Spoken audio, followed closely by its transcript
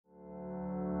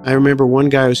I remember one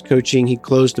guy I was coaching, he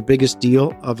closed the biggest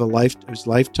deal of his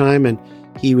lifetime, and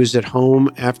he was at home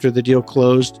after the deal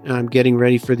closed, getting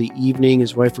ready for the evening.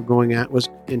 His wife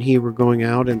and he were going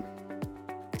out, and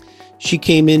she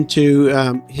came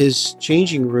into his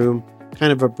changing room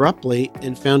kind of abruptly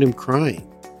and found him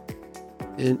crying.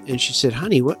 And she said,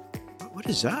 "Honey, what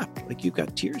is up? Like, you've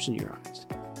got tears in your eyes."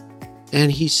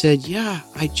 And he said, "Yeah,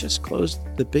 I just closed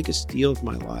the biggest deal of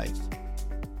my life,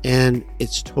 and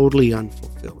it's totally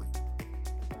unfulfilling."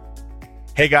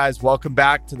 Hey guys, welcome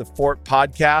back to the Fort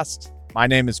Podcast. My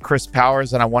name is Chris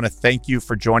Powers, and I want to thank you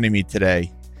for joining me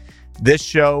today. This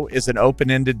show is an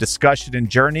open-ended discussion and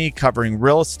journey covering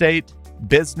real estate,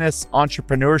 business,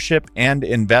 entrepreneurship, and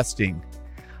investing.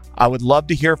 I would love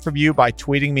to hear from you by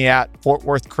tweeting me at Fort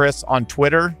Worth Chris on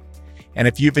Twitter. And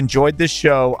if you've enjoyed this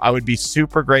show, I would be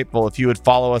super grateful if you would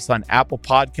follow us on Apple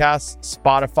Podcasts,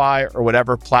 Spotify, or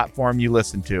whatever platform you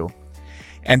listen to.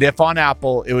 And if on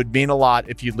Apple, it would mean a lot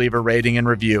if you'd leave a rating and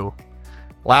review.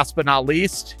 Last but not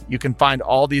least, you can find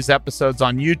all these episodes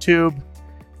on YouTube.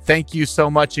 Thank you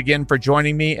so much again for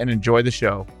joining me, and enjoy the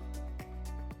show.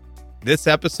 This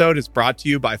episode is brought to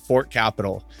you by Fort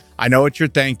Capital. I know what you're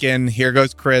thinking. Here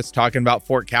goes Chris talking about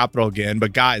Fort Capital again,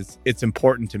 but guys, it's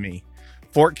important to me.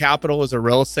 Fort Capital is a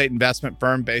real estate investment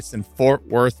firm based in Fort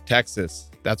Worth, Texas.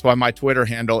 That's why my Twitter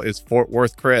handle is Fort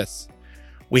Worth Chris.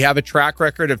 We have a track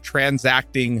record of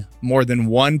transacting more than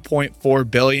 $1.4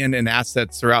 billion in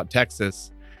assets throughout Texas.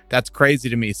 That's crazy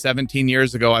to me. 17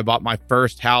 years ago, I bought my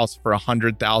first house for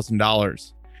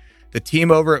 $100,000. The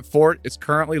team over at Fort is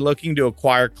currently looking to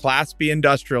acquire Class B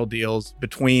industrial deals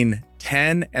between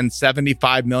 $10 and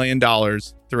 $75 million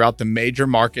throughout the major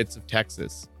markets of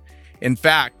Texas. In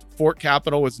fact, Fort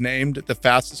Capital was named the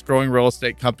fastest growing real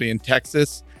estate company in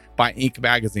Texas by Inc.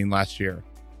 magazine last year.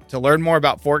 To learn more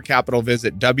about Fort Capital,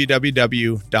 visit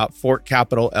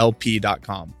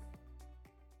www.fortcapitallp.com.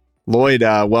 Lloyd,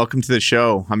 welcome to the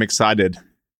show. I'm excited.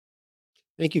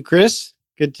 Thank you, Chris.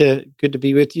 Good to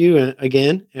be with you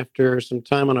again after some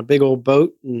time on a big old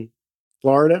boat in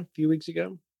Florida a few weeks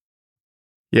ago.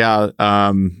 Yeah.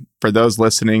 For those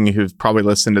listening who've probably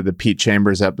listened to the Pete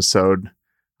Chambers episode,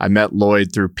 I met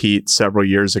Lloyd through Pete several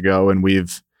years ago, and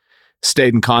we've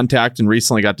stayed in contact and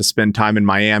recently got to spend time in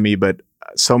Miami. But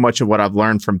so much of what I've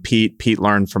learned from Pete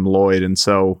learned from Lloyd. And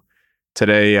so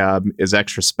today is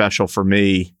extra special for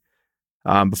me.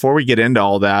 Before we get into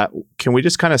all that, can we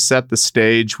just kind of set the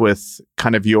stage with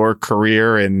kind of your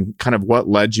career and kind of what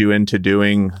led you into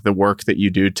doing the work that you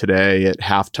do today at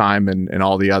Halftime and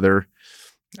all the other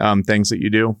things that you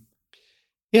do?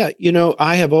 Yeah,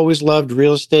 I have always loved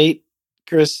real estate,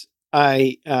 Chris.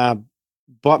 I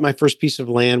bought my first piece of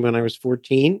land when I was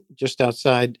 14, just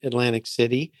outside Atlantic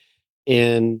City.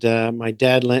 And my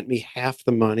dad lent me half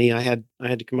the money. I had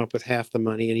to come up with half the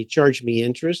money, and he charged me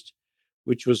interest,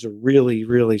 which was a really,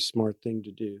 really smart thing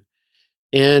to do.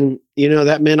 And,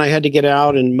 that meant I had to get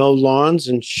out and mow lawns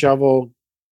and shovel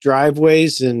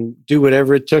driveways and do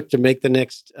whatever it took to make the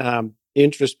next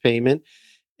interest payment.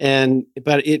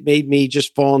 But it made me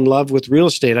just fall in love with real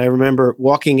estate. I remember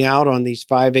walking out on these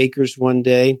 5 acres one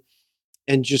day,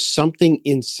 and just something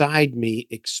inside me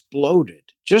exploded.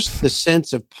 Just the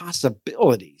sense of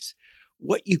possibilities,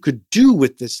 what you could do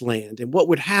with this land and what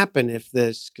would happen if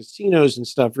this casinos and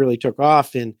stuff really took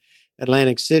off in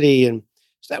Atlantic City. And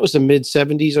so that was the mid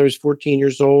 70s. I was 14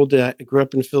 years old. I grew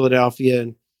up in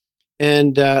Philadelphia.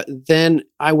 And then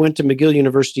I went to McGill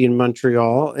University in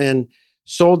Montreal and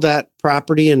sold that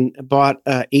property and bought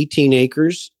 18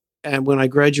 acres. And when I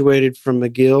graduated from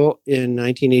McGill in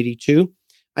 1982,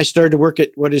 I started to work at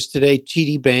what is today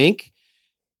TD Bank.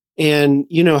 And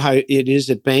you know how it is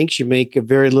at banks, you make a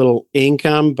very little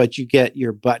income, but you get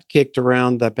your butt kicked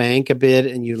around the bank a bit,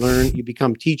 and you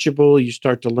become teachable. You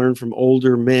start to learn from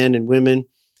older men and women.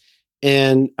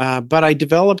 And, but I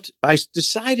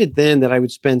decided then that I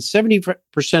would spend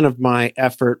 70% of my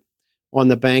effort on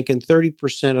the bank and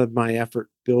 30% of my effort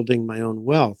building my own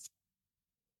wealth.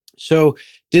 So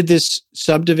did this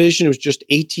subdivision. It was just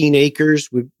 18 acres.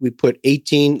 We put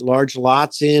 18 large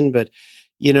lots in, but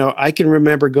I can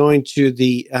remember going to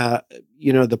the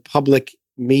public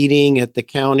meeting at the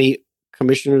county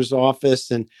commissioner's office,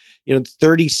 and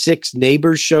 36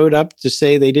 neighbors showed up to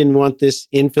say they didn't want this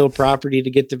infill property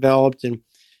to get developed. And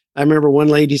I remember one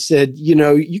lady said,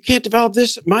 you can't develop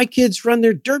this. My kids run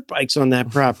their dirt bikes on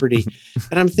that property.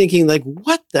 And I'm thinking, like,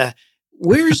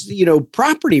 where's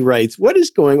property rights? What is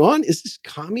going on? Is this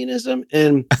communism?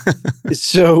 And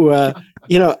so,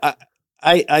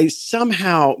 I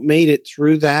somehow made it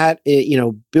through that,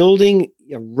 building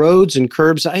roads and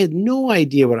curbs. I had no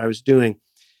idea what I was doing,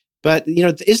 but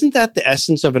isn't that the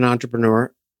essence of an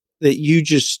entrepreneur? that you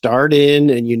just start in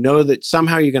and you know that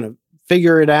somehow you're going to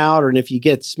figure it out. And if you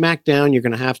get smacked down, you're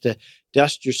going to have to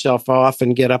dust yourself off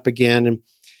and get up again.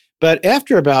 But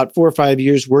after about 4 or 5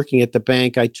 years working at the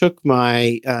bank, I took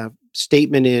my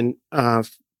statement in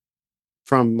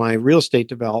from my real estate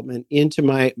development into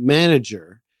my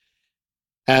manager,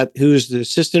 who's the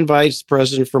assistant vice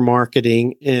president for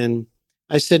marketing. And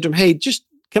I said to him, hey, just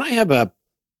can I have a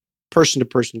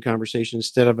person-to-person conversation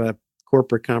instead of a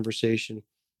corporate conversation?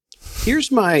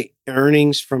 Here's my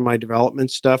earnings from my development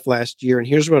stuff last year, and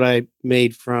here's what I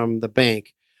made from the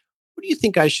bank. What do you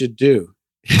think I should do?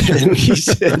 And he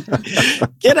said,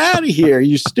 get out of here,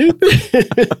 you stupid.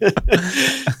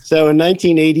 So in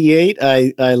 1988,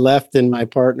 I left, and my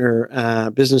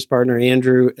business partner,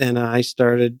 Andrew, and I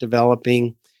started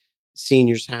developing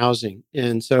seniors housing.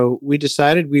 And so we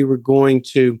decided we were going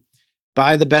to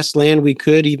buy the best land we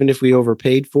could, even if we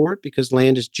overpaid for it, because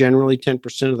land is generally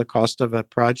 10% of the cost of a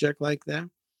project like that,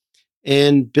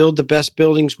 and build the best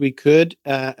buildings we could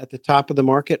at the top of the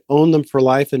market, own them for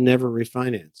life, and never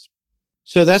refinance.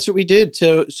 So that's what we did.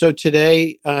 So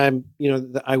today,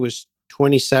 I was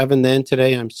 27 then.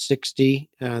 Today I'm 60.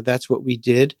 That's what we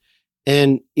did,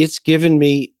 and it's given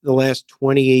me the last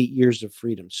 28 years of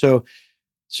freedom. So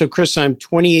Chris, I'm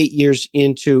 28 years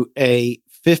into a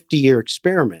 50-year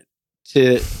experiment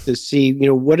to see,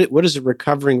 what does a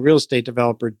recovering real estate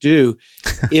developer do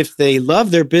if they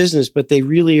love their business, but they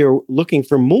really are looking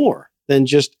for more than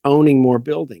just owning more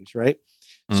buildings, right?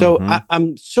 Mm-hmm. So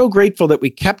I'm so grateful that we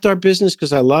kept our business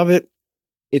because I love it.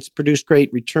 It's produced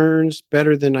great returns,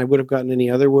 better than I would have gotten any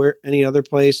other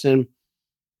place, and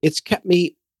it's kept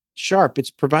me sharp.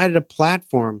 It's provided a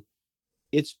platform.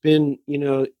 It's been,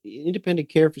 independent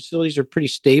care facilities are pretty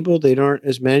stable. They aren't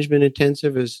as management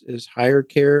intensive as higher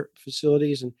care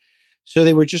facilities. And so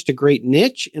they were just a great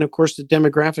niche. And of course, the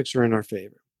demographics are in our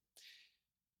favor.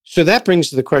 So that brings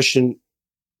to the question,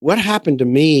 what happened to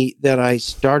me that I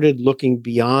started looking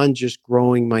beyond just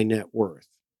growing my net worth?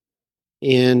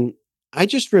 And I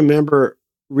just remember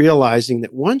realizing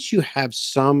that once you have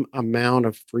some amount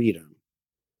of freedom,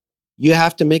 you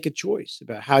have to make a choice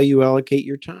about how you allocate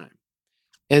your time.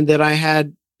 And that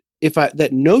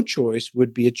that no choice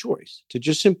would be a choice, to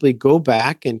just simply go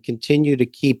back and continue to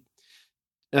keep,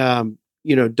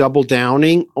 double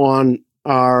downing on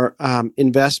our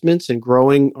investments and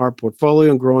growing our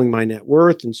portfolio and growing my net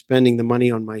worth and spending the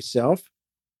money on myself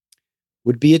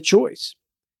would be a choice.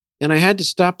 And I had to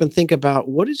stop and think about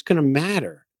what is going to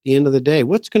matter at the end of the day.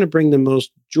 What's going to bring the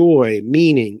most joy,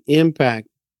 meaning, impact,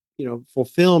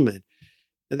 fulfillment.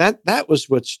 That was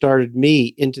what started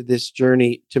me into this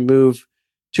journey to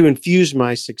infuse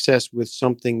my success with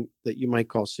something that you might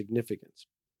call significance.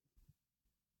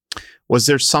 Was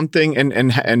there something,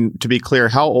 and to be clear,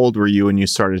 how old were you when you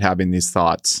started having these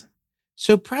thoughts?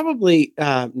 So probably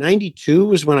 92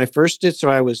 was when I first did. So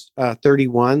I was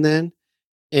 31 then,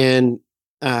 and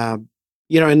and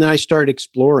then I started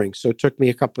exploring. So it took me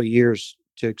a couple of years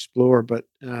to explore, but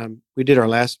we did our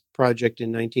last project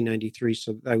in 1993.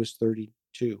 So I was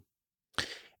 32.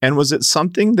 And was it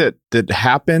something that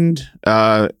happened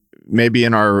maybe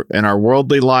in our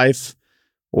worldly life,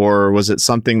 or was it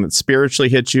something that spiritually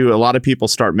hit you? A lot of people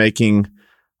start making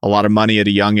a lot of money at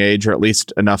a young age, or at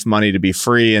least enough money to be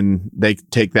free, and they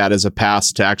take that as a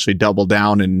pass to actually double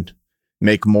down and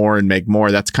make more and make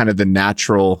more. That's kind of the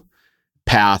natural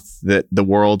path that the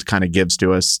world kind of gives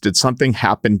to us. Did something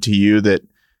happen to you that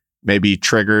maybe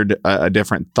triggered a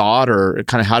different thought, or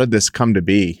kind of how did this come to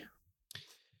be?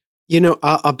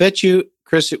 I'll bet you,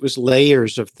 Chris, it was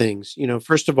layers of things.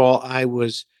 First of all, I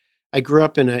grew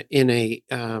up in a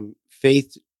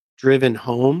faith-driven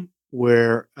home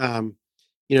where,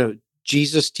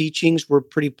 Jesus' teachings were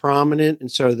pretty prominent.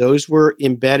 And so those were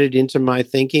embedded into my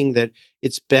thinking that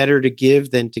it's better to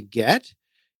give than to get.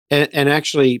 And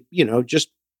actually, just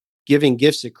giving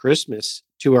gifts at Christmas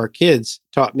to our kids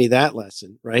taught me that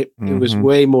lesson, right? Mm-hmm. It was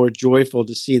way more joyful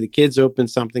to see the kids open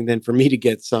something than for me to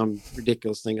get some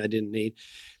ridiculous thing I didn't need.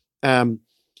 And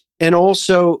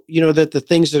also, that the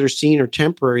things that are seen are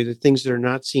temporary, the things that are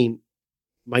not seen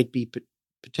might be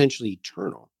potentially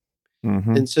eternal.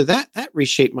 Mm-hmm. And so that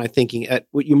reshaped my thinking at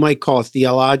what you might call a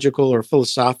theological or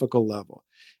philosophical level.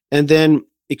 And then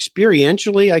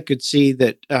experientially, I could see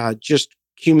that just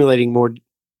accumulating more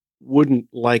wouldn't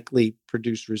likely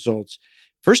produce results.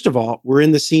 First of all, we're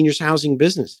in the seniors housing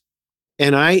business.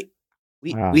 And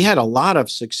we had a lot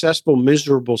of successful,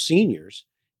 miserable seniors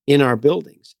in our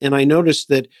buildings. And I noticed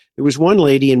that there was one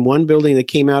lady in one building that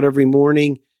came out every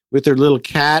morning with her little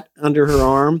cat under her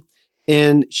arm.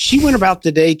 And she went about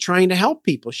the day trying to help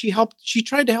people. She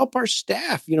tried to help our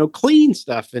staff, clean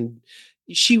stuff and,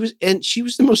 she was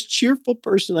the most cheerful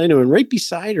person I know. And right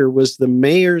beside her was the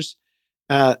mayor's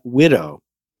widow,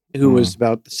 who was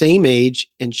about the same age,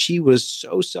 and she was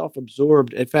so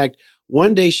self-absorbed. In fact,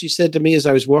 one day she said to me as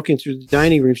I was walking through the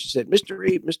dining room, she said, Mr.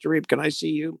 Reeb, can I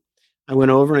see you? I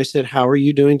went over and I said, how are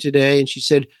you doing today? And she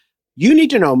said, you need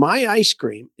to know my ice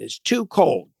cream is too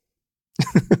cold.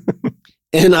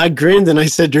 And I grinned and I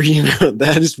said to her,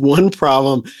 that is one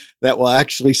problem that will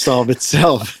actually solve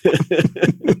itself.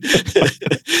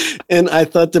 And I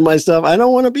thought to myself, I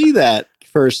don't want to be that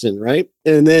person, right?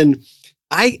 And then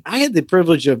I had the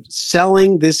privilege of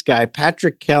selling this guy,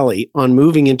 Patrick Kelly, on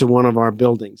moving into one of our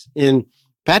buildings. And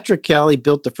Patrick Kelly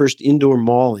built the first indoor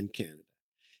mall in Canada,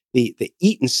 the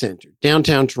Eaton Center,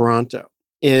 downtown Toronto.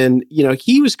 And,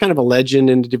 he was kind of a legend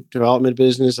in the development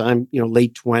business. I'm,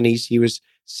 late 20s. He was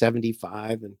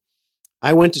 75. And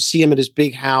I went to see him at his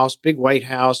big house, big white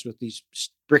house with these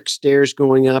brick stairs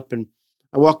going up. And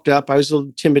I walked up. I was a little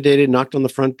intimidated, knocked on the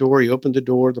front door. He opened the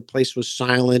door. The place was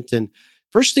silent. And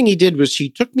first thing he did was he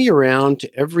took me around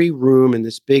to every room in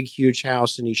this big, huge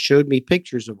house, and he showed me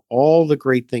pictures of all the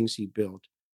great things he built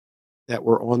that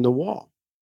were on the wall.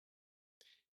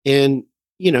 And,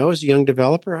 as a young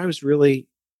developer, I was really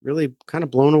kind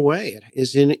of blown away at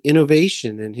his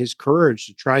innovation and his courage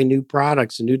to try new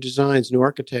products and new designs, new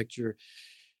architecture.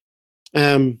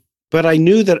 But I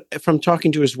knew that from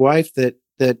talking to his wife that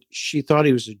she thought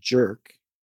he was a jerk.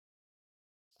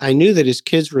 I knew that his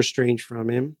kids were estranged from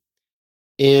him.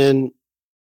 And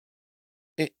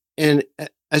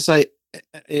as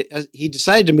he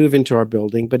decided to move into our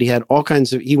building, but he had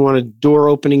he wanted door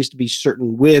openings to be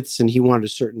certain widths, and he wanted a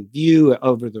certain view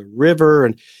over the river.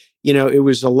 And, it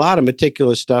was a lot of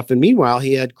meticulous stuff. And meanwhile,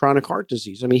 he had chronic heart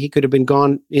disease. I mean, he could have been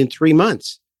gone in 3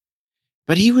 months,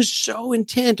 but he was so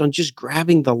intent on just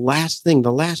grabbing the last thing,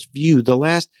 the last view,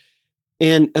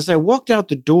 and as I walked out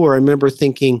the door, I remember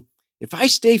thinking, if I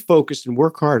stay focused and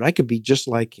work hard, I could be just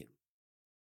like him.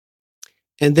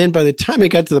 And then by the time I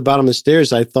got to the bottom of the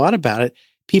stairs, I thought about it.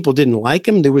 People didn't like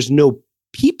him. There was no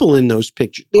people in those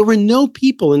pictures. There were no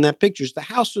people in that pictures. The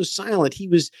house was silent. He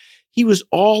was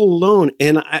all alone.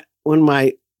 And when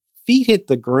my feet hit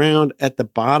the ground at the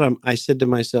bottom, I said to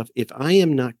myself, if I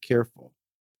am not careful,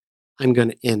 I'm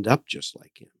going to end up just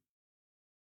like him.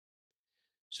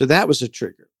 So that was a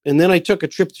trigger. And then I took a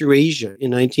trip through Asia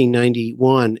in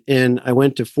 1991, and I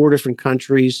went to 4 different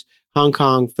countries: Hong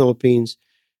Kong, Philippines,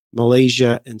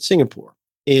 Malaysia, and Singapore.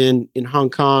 And in Hong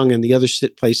Kong and the other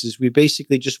places, we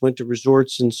basically just went to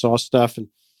resorts and saw stuff.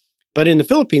 But in the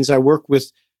Philippines, I worked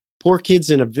with poor kids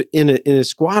in a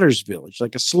squatter's village,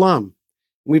 like a slum.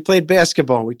 We played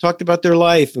basketball. And we talked about their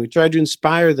life, and we tried to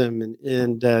inspire them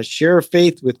and share a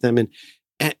faith with them.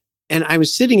 And I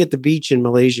was sitting at the beach in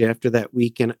Malaysia after that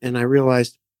week, and I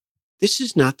realized this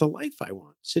is not the life I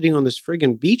want. Sitting on this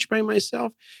friggin' beach by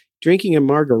myself, drinking a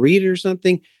margarita or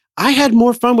something. I had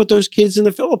more fun with those kids in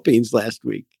the Philippines last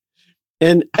week.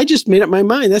 And I just made up my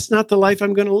mind. That's not the life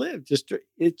I'm going to live.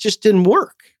 It just didn't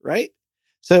work. Right.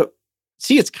 So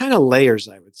see, it's kind of layers,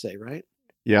 I would say. Right.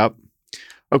 Yep.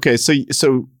 Okay.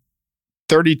 So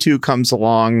 32 comes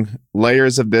along.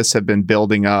 Layers of this have been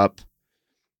building up.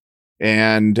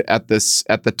 And at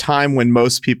the time when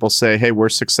most people say, hey, we're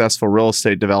successful real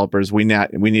estate developers, we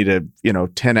need to,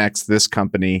 10x this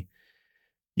company.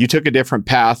 You took a different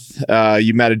path.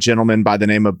 You met a gentleman by the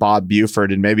name of Bob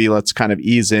Buford, and maybe let's kind of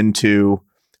ease into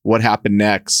what happened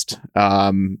next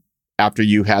after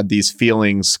you had these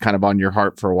feelings kind of on your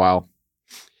heart for a while.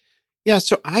 Yeah.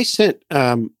 So I sent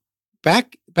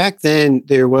back then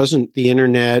there wasn't the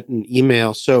internet and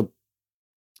email. So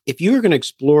if you were going to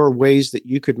explore ways that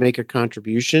you could make a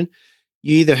contribution,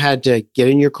 you either had to get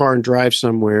in your car and drive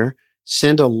somewhere,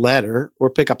 send a letter, or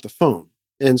pick up the phone.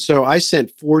 And so I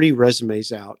sent 40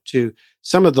 resumes out to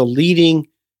some of the leading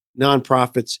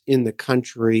nonprofits in the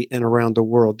country and around the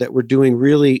world that were doing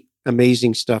really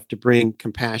amazing stuff to bring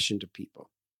compassion to people,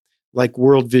 like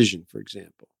World Vision, for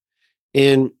example.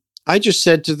 And I just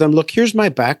said to them, look, here's my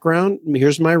background,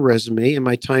 here's my resume, and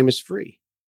my time is free.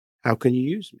 How can you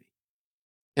use me?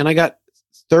 And I got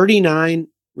 39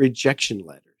 rejection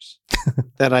letters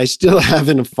that I still have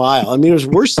in a file. I mean, it was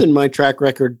worse than my track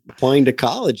record applying to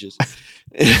colleges.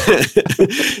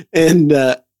 And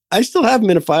I still have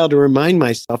them in a file to remind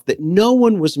myself that no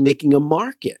one was making a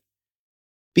market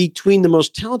between the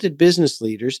most talented business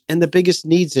leaders and the biggest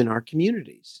needs in our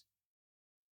communities.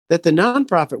 That the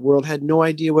nonprofit world had no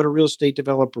idea what a real estate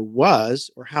developer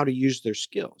was or how to use their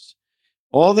skills.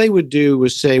 All they would do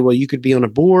was say, well, you could be on a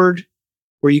board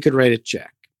or you could write a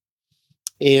check.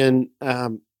 And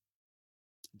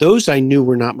those I knew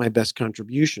were not my best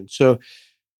contribution. So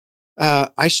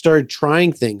I started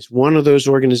trying things. One of those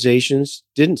organizations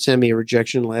didn't send me a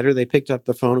rejection letter. They picked up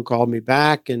the phone and called me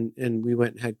back, and we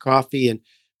went and had coffee. And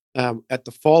at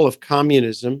the fall of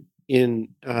communism in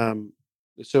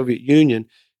the Soviet Union,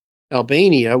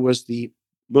 Albania was the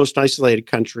most isolated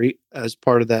country as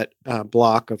part of that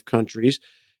block of countries.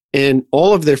 And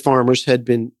all of their farmers had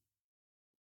been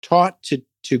taught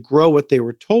to grow what they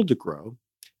were told to grow.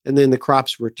 And then the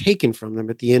crops were taken from them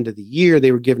at the end of the year.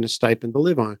 They were given a stipend to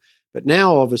live on. But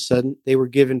now all of a sudden they were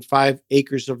given 5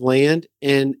 acres of land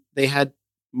and they had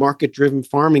market driven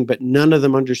farming, but none of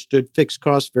them understood fixed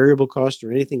costs, variable costs,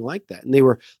 or anything like that. And they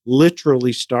were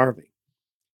literally starving.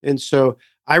 And so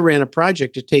I ran a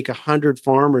project to take 100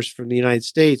 farmers from the United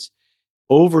States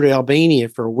over to Albania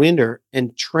for a winter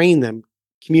and train them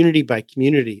community by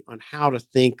community on how to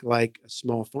think like a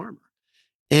small farmer.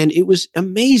 And it was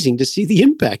amazing to see the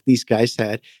impact these guys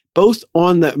had, both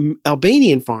on the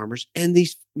Albanian farmers, and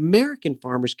these American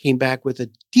farmers came back with a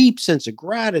deep sense of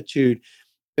gratitude,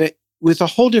 with a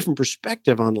whole different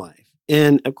perspective on life.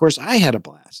 And of course, I had a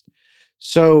blast.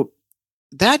 So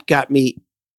that got me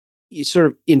sort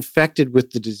of infected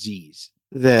with the disease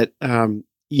that,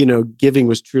 giving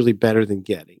was truly better than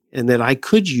getting, and that I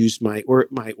could use my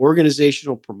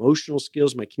organizational, promotional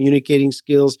skills, my communicating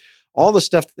skills, all the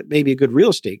stuff that made me a good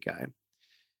real estate guy,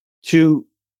 to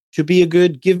be a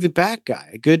good give back guy,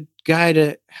 a good guy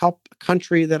to help a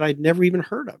country that I'd never even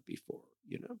heard of before.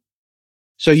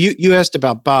 So you asked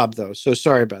about Bob though, so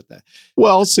sorry about that.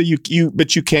 Well, so you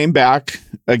came back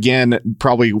again.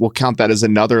 Probably we'll count that as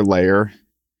another layer.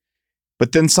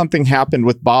 But then something happened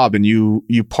with Bob, and you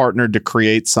partnered to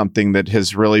create something that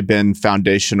has really been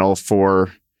foundational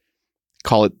for,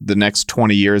 call it, the next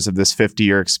 20 years of this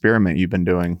 50-year experiment you've been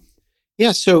doing.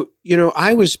 Yeah. So,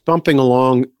 I was bumping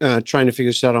along trying to figure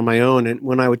this out on my own. And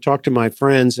when I would talk to my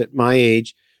friends at my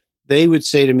age, they would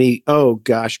say to me, "Oh,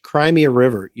 gosh, cry me a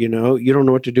river. You don't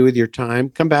know what to do with your time.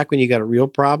 Come back when you got a real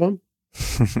problem."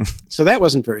 So that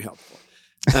wasn't very helpful.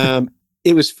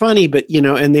 It was funny, but,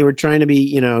 and they were trying to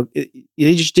be,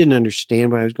 they just didn't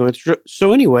understand what I was going through.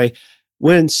 So anyway,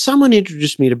 when someone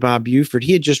introduced me to Bob Buford,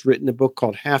 he had just written a book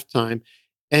called Halftime,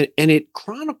 and it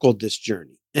chronicled this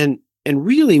journey. And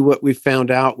really what we found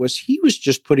out was he was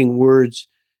just putting words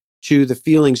to the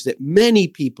feelings that many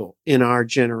people in our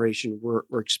generation were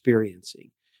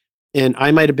experiencing. And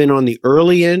I might have been on the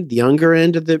early end, the younger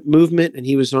end of the movement, and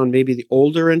he was on maybe the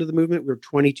older end of the movement. We were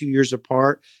 22 years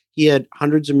apart. He had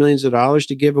hundreds of millions of dollars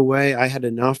to give away. I had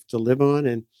enough to live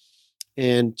on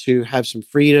and to have some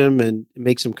freedom and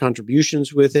make some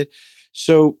contributions with it.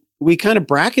 So we kind of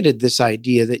bracketed this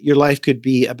idea that your life could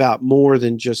be about more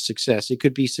than just success. It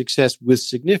could be success with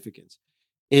significance.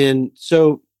 And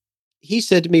so he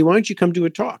said to me, "Why don't you come do a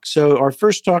talk?" So our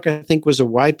first talk, I think, was a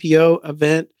YPO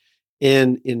event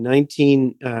in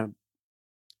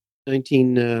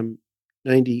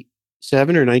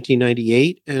 1997 or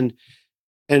 1998.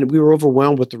 And we were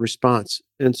overwhelmed with the response.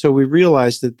 And so we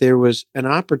realized that there was an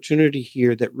opportunity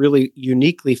here that really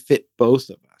uniquely fit both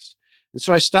of us. And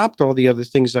so I stopped all the other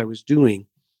things I was doing.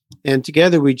 And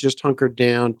together we just hunkered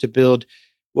down to build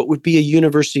what would be a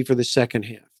university for the second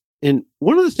half. And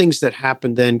one of the things that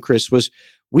happened then, Chris, was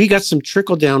we got some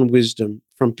trickle down wisdom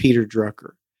from Peter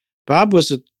Drucker. Bob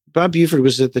Buford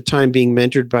was at the time being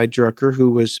mentored by Drucker,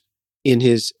 who was in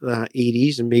his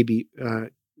 80s, and maybe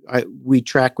we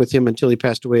tracked with him until he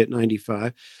passed away at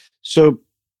 95. So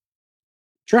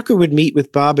Drucker would meet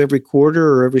with Bob every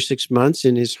quarter or every 6 months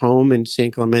in his home in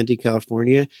San Clemente,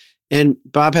 California. And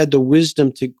Bob had the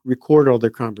wisdom to record all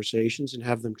their conversations and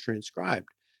have them transcribed.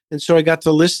 And so I got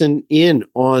to listen in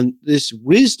on this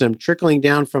wisdom trickling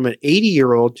down from an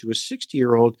 80-year-old to a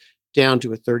 60-year-old down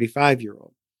to a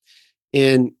 35-year-old.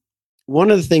 And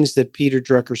one of the things that Peter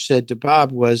Drucker said to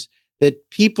Bob was that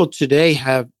people today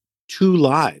have 2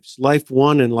 lives, life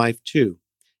 1 and life 2.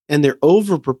 And they're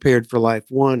over-prepared for life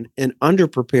 1 and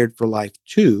under-prepared for life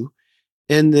 2.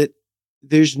 And that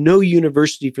there's no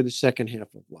university for the second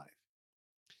half of life.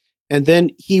 And then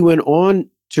he went on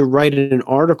to write an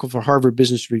article for Harvard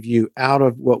Business Review out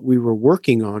of what we were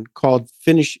working on called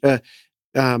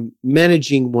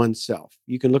Managing Oneself.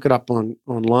 You can look it up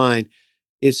online.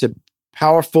 It's a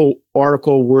powerful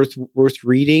article worth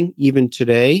reading even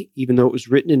today, even though it was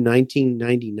written in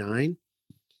 1999.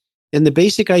 And the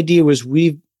basic idea was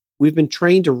we've been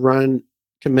trained to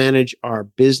manage our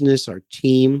business, our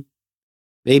team,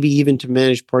 maybe even to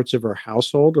manage parts of our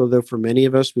household, although for many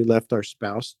of us, we left our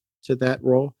spouse to that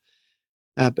role.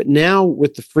 But now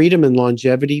with the freedom and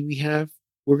longevity we have,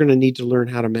 we're going to need to learn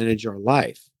how to manage our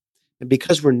life. And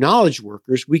because we're knowledge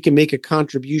workers, we can make a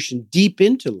contribution deep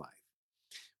into life.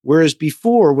 Whereas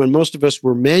before, when most of us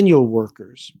were manual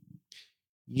workers,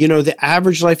 the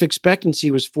average life expectancy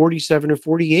was 47 or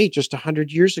 48 just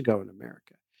 100 years ago in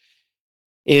America.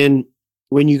 And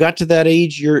when you got to that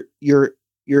age, your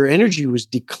energy was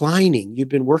declining. You've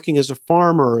been working as a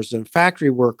farmer, as a factory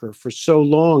worker for so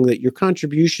long that your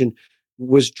contribution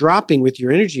was dropping with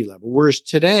your energy level. Whereas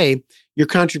today, your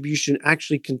contribution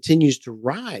actually continues to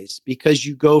rise because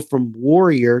you go from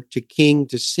warrior to king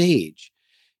to sage.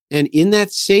 And in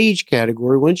that sage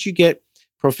category, once you get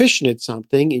proficient at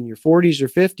something in your 40s or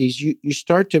 50s, you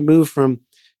start to move from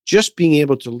just being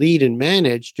able to lead and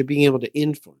manage to being able to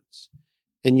influence.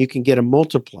 And you can get a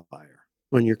multiplier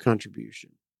on your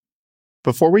contribution.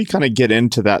 Before we kind of get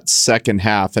into that second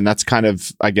half, and that's kind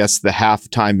of, I guess, the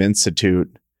Halftime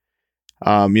Institute,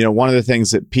 one of the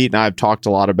things that Pete and I have talked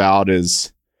a lot about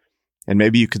is, and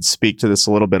maybe you could speak to this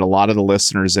a little bit, a lot of the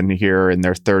listeners in here in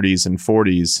their 30s and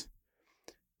 40s,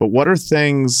 but what are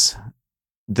things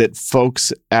that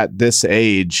folks at this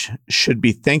age should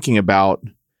be thinking about?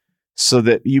 So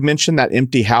that you mentioned that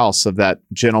empty house of that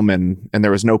gentleman and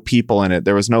there was no people in it,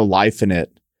 there was no life in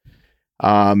it.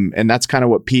 And that's kind of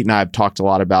what Pete and I have talked a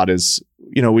lot about is,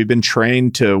 we've been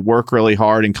trained to work really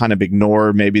hard and kind of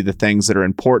ignore maybe the things that are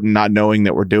important, not knowing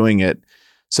that we're doing it.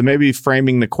 So maybe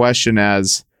framing the question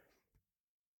as,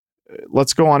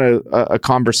 let's go on a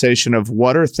conversation of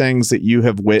what are things that you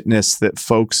have witnessed that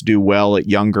folks do well at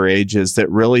younger ages that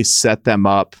really set them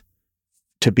up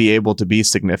to be able to be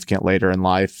significant later in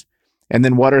life? And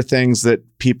then what are things that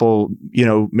people,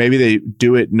 maybe they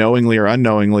do it knowingly or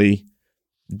unknowingly,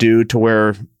 do to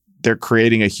where they're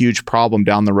creating a huge problem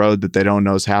down the road that they don't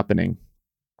know is happening?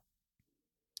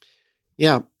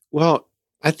 Yeah. Well,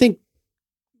 I think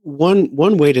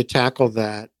one way to tackle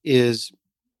that is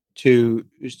to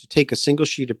take a single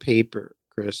sheet of paper,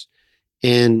 Chris,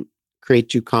 and create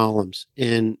two columns.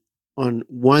 And on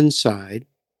one side,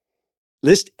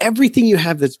 list everything you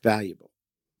have that's valuable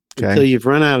until you've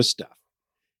run out of stuff.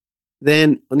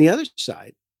 Then on the other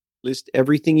side, list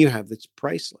everything you have that's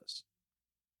priceless.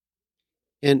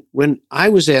 And when I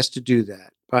was asked to do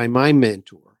that by my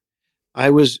mentor, I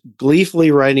was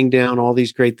gleefully writing down all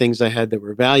these great things I had that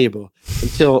were valuable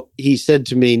until he said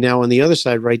to me, now on the other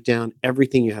side, write down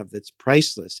everything you have that's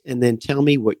priceless, and then tell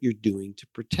me what you're doing to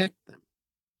protect them.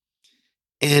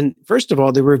 And first of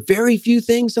all, there were very few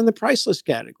things in the priceless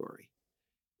category.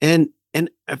 And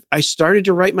I started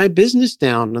to write my business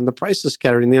down on the priceless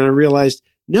category. And then I realized,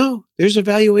 no, there's a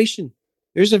valuation.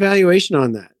 There's a valuation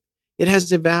on that. It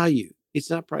has a value. It's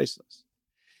not priceless.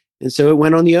 And so it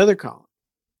went on the other column.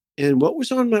 And what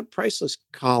was on my priceless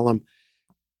column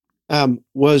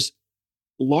was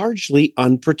largely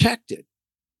unprotected.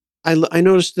 I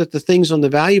noticed that the things on the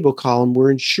valuable column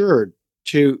were insured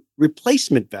to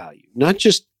replacement value, not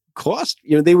just cost.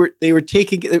 They were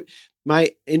taking,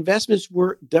 my investments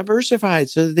were diversified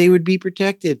so that they would be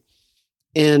protected.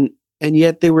 And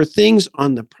yet there were things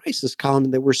on the priceless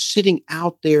column that were sitting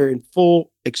out there in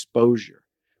full exposure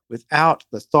without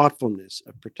the thoughtfulness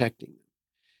of protecting them.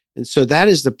 And so that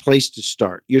is the place to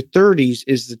start. Your 30s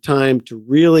is the time to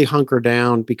really hunker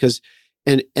down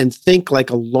and think like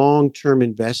a long-term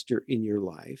investor in your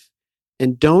life.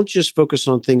 And don't just focus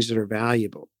on things that are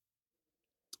valuable,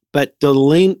 but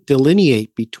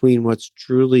delineate between what's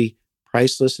truly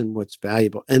priceless and what's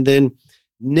valuable. And then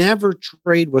never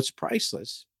trade what's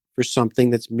priceless for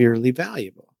something that's merely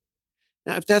valuable.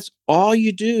 Now, if that's all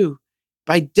you do,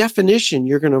 by definition,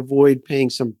 you're going to avoid paying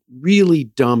some really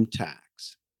dumb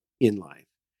tax in life.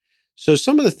 So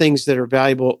some of the things that are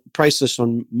valuable, priceless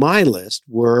on my list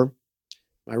were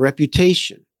my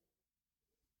reputation,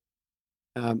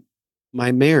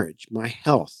 my marriage, my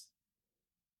health.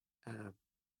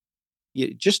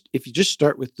 If you just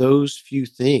start with those few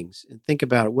things and think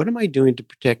about it, what am I doing to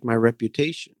protect my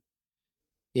reputation?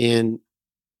 And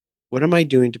what am I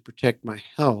doing to protect my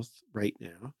health right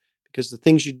now? Because the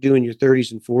things you do in your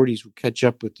 30s and 40s will catch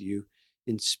up with you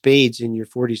in spades in your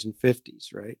 40s and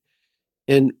 50s, right?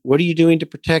 And what are you doing to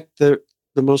protect the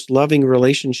most loving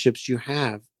relationships you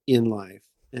have in life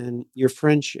and your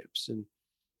friendships? And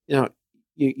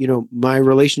my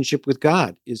relationship with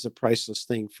God is a priceless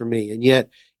thing for me. And yet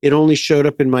it only showed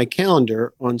up in my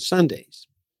calendar on Sundays.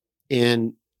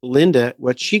 And Linda,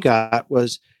 what she got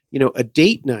was, a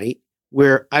date night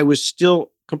where I was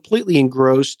still completely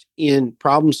engrossed in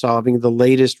problem solving the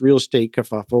latest real estate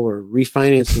kerfuffle or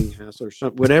refinancing house or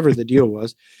something, whatever the deal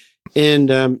was.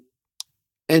 And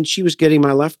she was getting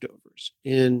my leftovers.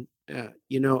 And,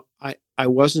 I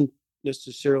wasn't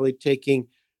necessarily taking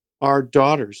our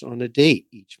daughters on a date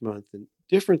each month, and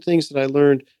different things that I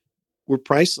learned were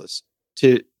priceless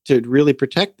to really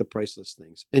protect the priceless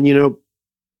things. And,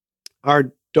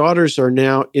 our daughters are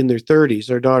now in their 30s.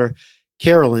 Our daughter,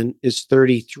 Carolyn, is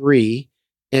 33,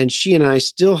 and she and I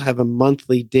still have a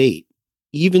monthly date,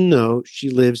 even though she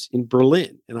lives in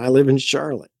Berlin and I live in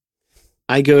Charlotte.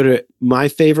 I go to my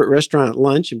favorite restaurant at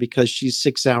lunch, and because she's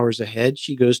 6 hours ahead,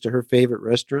 she goes to her favorite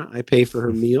restaurant. I pay for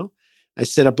her meal. I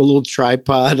set up a little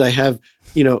tripod. I have,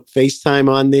 FaceTime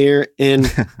on there and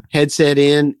headset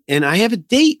in, and I have a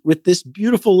date with this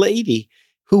beautiful lady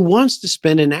who wants to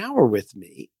spend an hour with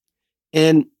me.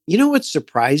 And you know what's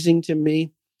surprising to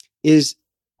me is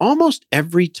almost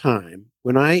every time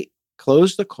when I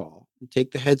close the call and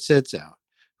take the headsets out,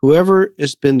 whoever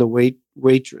has been the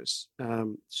waitress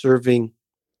serving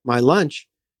my lunch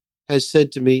has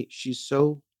said to me, she's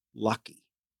so lucky.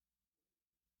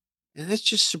 And that's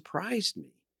just surprised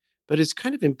me. But it's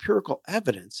kind of empirical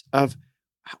evidence of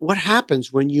what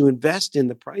happens when you invest in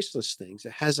the priceless things.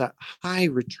 It has a high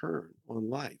return on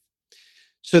life.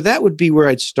 So that would be where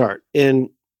I'd start. And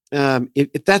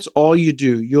if that's all you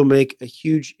do, you'll make a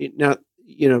huge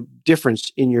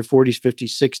difference in your 40s, 50s,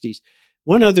 60s.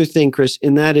 One other thing, Chris,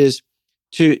 and that is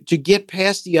to get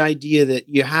past the idea that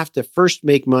you have to first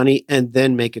make money and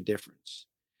then make a difference.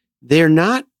 They're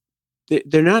not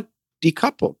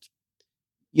decoupled.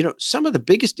 Some of the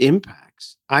biggest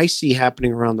impacts I see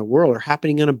happening around the world are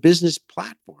happening on a business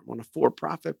platform, on a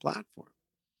for-profit platform.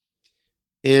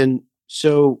 And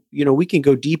so, we can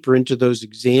go deeper into those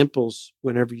examples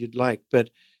whenever you'd like, but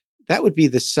that would be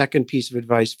the second piece of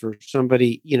advice for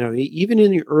somebody, even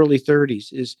in your early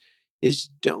 30s is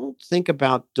don't think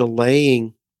about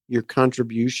delaying your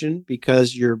contribution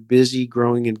because you're busy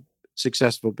growing in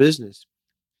successful business.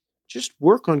 Just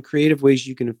work on creative ways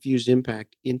you can infuse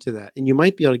impact into that, and you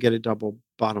might be able to get a double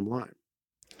bottom line.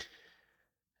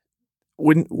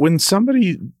 When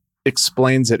somebody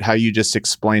explains it how you just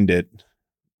explained it,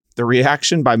 the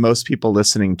reaction by most people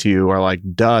listening to you are like,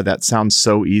 duh, that sounds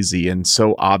so easy and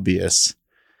so obvious.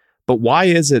 But why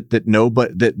is it that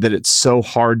that it's so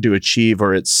hard to achieve,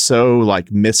 or it's so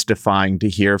like mystifying to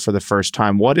hear for the first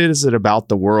time? What is it about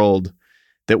the world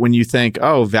that when you think,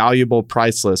 oh, valuable,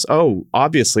 priceless, oh,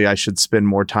 obviously I should spend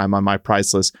more time on my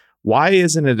priceless, why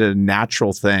isn't it a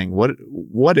natural thing?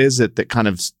 What is it that kind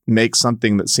of makes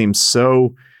something that seems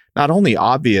so not only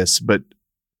obvious, but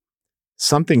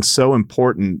something so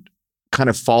important kind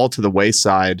of fall to the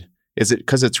wayside? Is it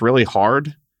because it's really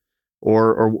hard,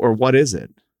 or what is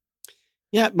it?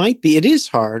 Yeah, it might be. It is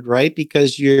hard, right?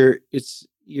 Because you're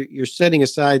setting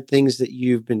aside things that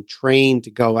you've been trained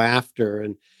to go after.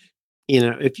 And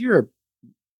if you're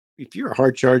a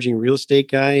hard charging real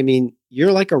estate guy, I mean,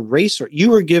 you're like a racer.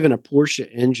 You were given a Porsche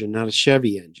engine, not a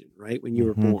Chevy engine, right? When you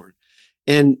were born,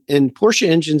 and Porsche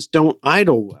engines don't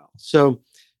idle well. So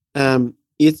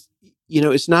it's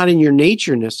not in your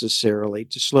nature necessarily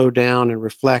to slow down and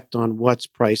reflect on what's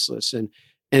priceless and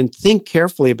think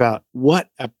carefully about what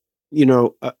how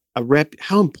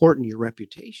important your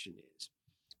reputation is,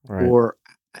 Right. or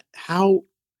how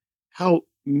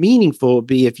meaningful it'd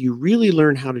be if you really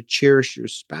learn how to cherish your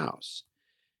spouse,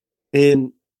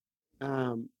 and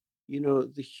the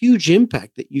huge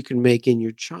impact that you can make in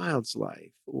your child's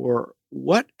life, or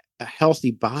what a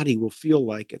healthy body will feel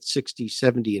like at 60,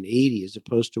 70, and 80, as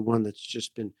opposed to one that's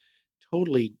just been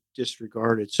totally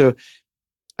disregarded. So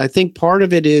I think part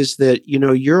of it is that,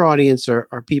 your audience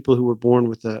are people who were born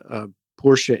with a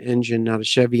Porsche engine, not a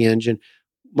Chevy engine.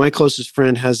 My closest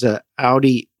friend has a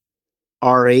Audi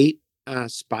R8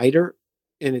 Spider,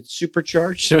 and it's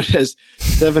supercharged, so it has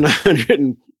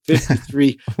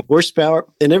 753 horsepower.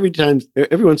 And every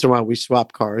once in a while, we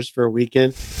swap cars for a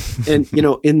weekend. And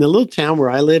in the little town where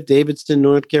I live, Davidson,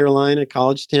 North Carolina,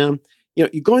 college town, you're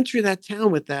going through that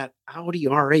town with that Audi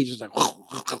R8, just like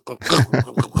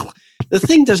the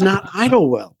thing does not idle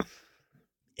well.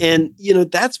 And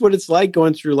that's what it's like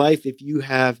going through life if you've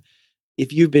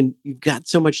got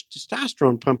so much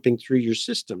testosterone pumping through your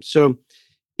system. So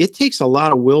it takes a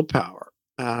lot of willpower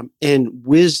and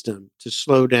wisdom to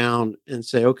slow down and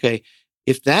say, okay,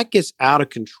 if that gets out of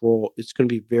control, it's going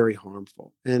to be very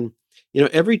harmful. And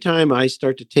every time I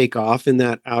start to take off in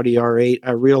that Audi R8,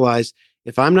 I realize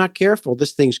if I'm not careful,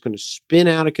 this thing's going to spin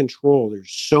out of control.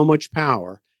 There's so much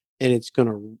power, and it's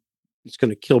going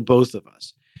to kill both of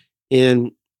us.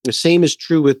 And the same is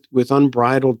true with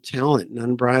unbridled talent and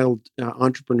unbridled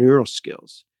entrepreneurial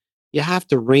skills. You have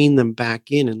to rein them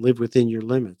back in and live within your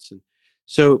limits. And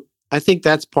so I think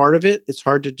that's part of it. It's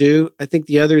hard to do. I think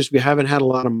the other is we haven't had a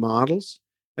lot of models.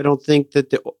 I don't think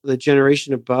that the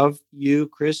generation above you,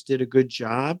 Chris, did a good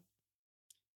job.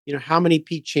 How many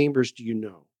Pete Chambers do you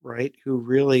know, right? Who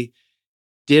really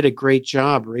did a great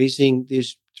job raising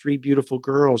these three beautiful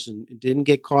girls and didn't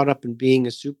get caught up in being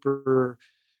a super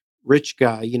rich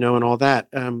guy, and all that,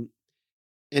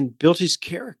 and built his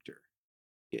character.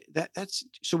 That's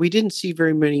so we didn't see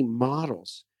very many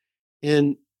models.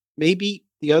 And maybe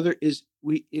the other is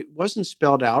it wasn't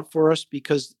spelled out for us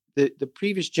because the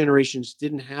previous generations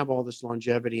didn't have all this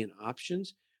longevity and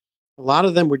options. A lot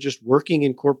of them were just working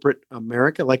in corporate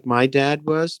America, like my dad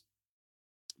was.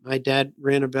 My dad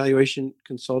ran a valuation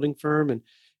consulting firm,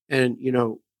 and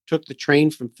took the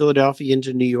train from Philadelphia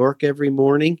into New York every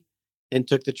morning and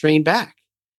took the train back.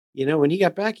 When he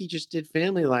got back, he just did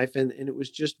family life, and it was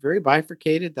just very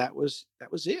bifurcated. That was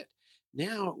it.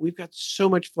 Now we've got so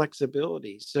much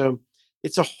flexibility. So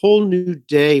it's a whole new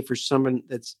day for someone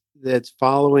that's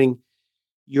following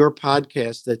your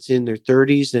podcast, that's in their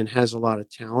 30s and has a lot of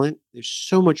talent. There's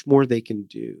so much more they can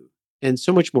do and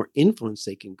so much more influence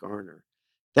they can garner.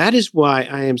 That is why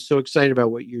I am so excited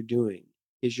about what you're doing,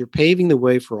 is you're paving the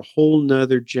way for a whole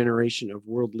nother generation of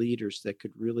world leaders that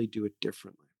could really do it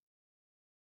differently.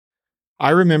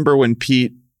 I remember when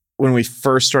we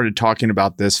first started talking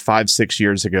about this 5-6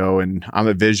 years ago, and I'm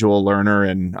a visual learner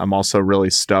and I'm also really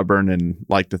stubborn and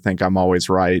like to think I'm always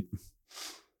right.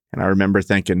 And I remember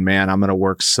thinking, man, I'm going to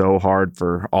work so hard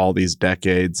for all these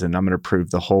decades and I'm going to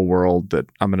prove the whole world that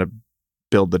I'm going to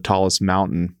build the tallest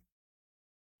mountain.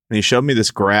 And he showed me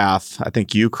this graph. I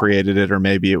think you created it, or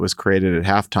maybe it was created at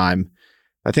halftime.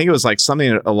 I think it was like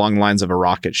something along the lines of a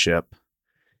rocket ship.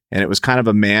 And it was kind of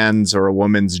a man's or a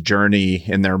woman's journey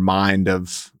in their mind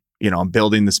of, I'm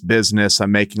building this business,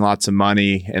 I'm making lots of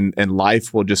money, and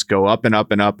life will just go up and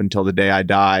up and up until the day I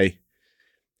die.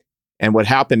 And what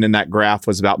happened in that graph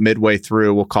was about midway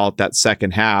through, we'll call it that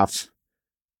second half,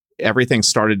 everything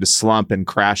started to slump and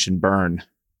crash and burn.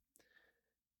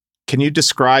 Can you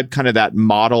describe kind of that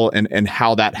model and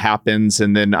how that happens?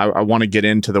 And then I want to get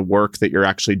into the work that you're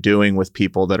actually doing with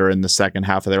people that are in the second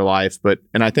half of their life.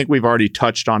 And I think we've already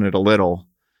touched on it a little.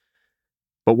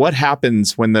 But what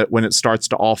happens when it starts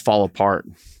to all fall apart?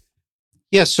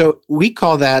 Yeah, so we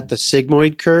call that the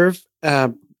sigmoid curve.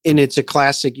 And it's a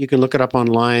classic. You can look it up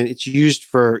online. It's used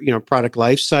for product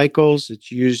life cycles. It's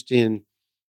used in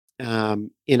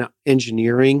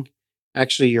engineering.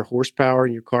 Actually, your horsepower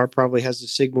in your car probably has a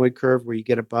sigmoid curve where you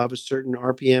get above a certain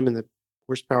RPM and the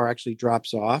horsepower actually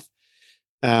drops off.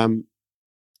 And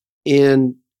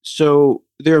so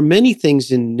there are many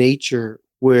things in nature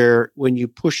where when you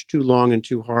push too long and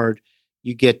too hard,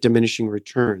 you get diminishing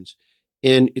returns.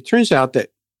 And it turns out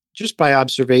that just by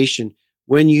observation,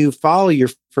 when you follow your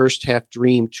first half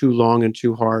dream too long and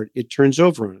too hard, it turns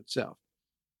over on itself.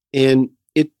 And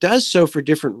it does so for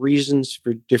different reasons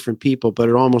for different people, but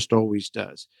it almost always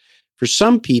does. For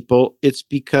some people, it's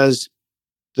because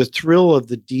the thrill of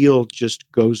the deal just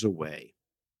goes away.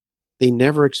 They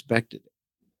never expected it.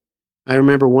 I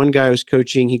remember one guy I was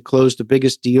coaching, he closed the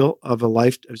biggest deal of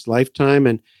his lifetime,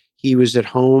 and he was at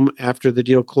home after the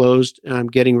deal closed,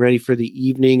 getting ready for the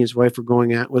evening. His wife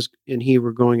and he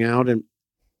were going out, and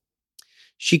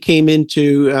she came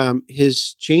into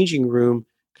his changing room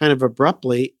kind of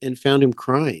abruptly and found him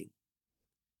crying.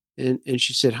 And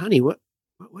she said, "Honey, what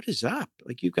is up?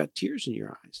 Like, you've got tears in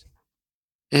your eyes."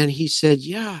 And he said,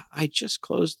 "Yeah, I just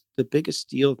closed the biggest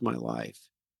deal of my life,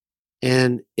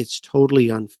 and it's totally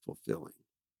unfulfilling."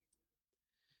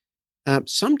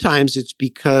 Sometimes it's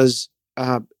because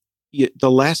the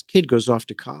last kid goes off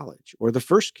to college, or the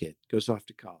first kid goes off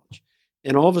to college,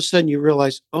 and all of a sudden you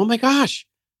realize, "Oh my gosh,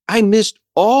 I missed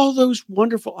all those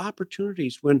wonderful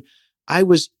opportunities when I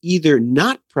was either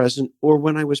not present, or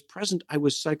when I was present, I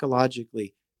was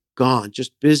psychologically gone,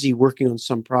 just busy working on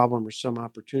some problem or some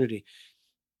opportunity."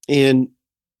 And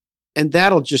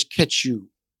that'll just catch you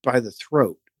by the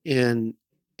throat. And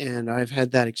I've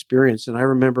had that experience. And I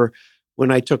remember when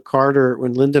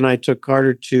Linda and I took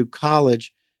Carter to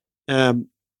college, um,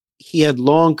 he had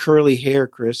long curly hair,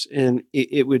 Chris, and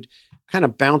it would kind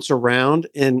of bounce around,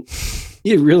 and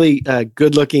he's a really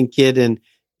good looking kid.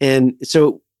 And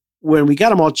so when we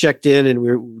got him all checked in,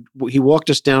 and he walked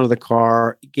us down to the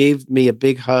car, gave me a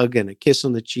big hug and a kiss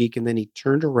on the cheek, and then he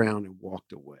turned around and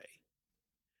walked away.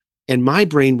 And my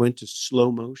brain went to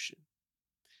slow motion.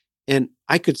 And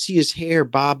I could see his hair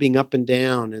bobbing up and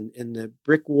down, and the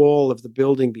brick wall of the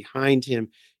building behind him.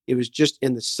 It was just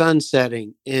in the sun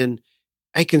setting, and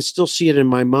I can still see it in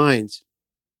my mind's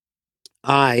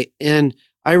eye. And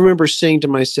I remember saying to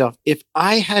myself, if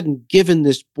I hadn't given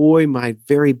this boy my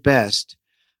very best,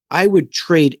 I would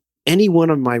trade any one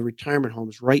of my retirement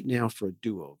homes right now for a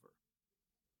do-over.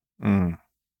 Mm.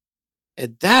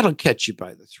 And that'll catch you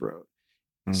by the throat.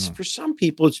 For some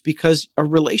people, it's because a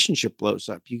relationship blows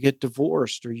up. You get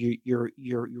divorced, or you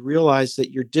realize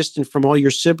that you're distant from all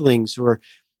your siblings, or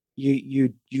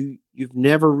you've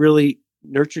never really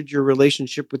nurtured your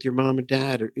relationship with your mom and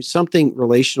dad, or something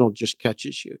relational just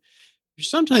catches you.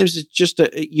 Sometimes it's just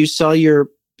you sell your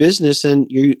business and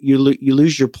you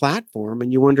lose your platform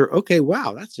and you wonder, okay,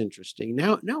 wow, that's interesting.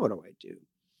 Now what do I do?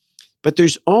 But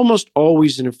there's almost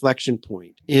always an inflection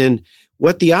point. And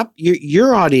what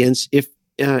your audience, if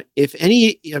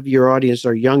any of your audience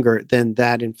are younger than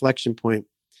that inflection point,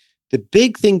 the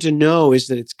big thing to know is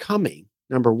that it's coming,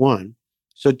 number one.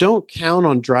 So don't count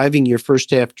on driving your first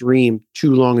half dream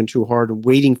too long and too hard and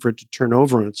waiting for it to turn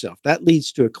over on itself. That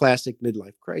leads to a classic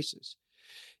midlife crisis.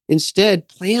 Instead,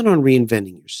 plan on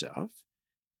reinventing yourself.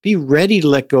 Be ready to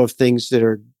let go of things that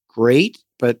are great,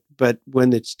 but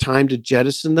when it's time to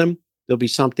jettison them, there'll be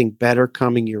something better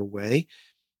coming your way.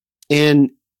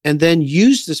 And then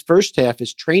use this first half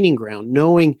as training ground,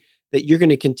 knowing that you're going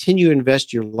to continue to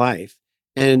invest your life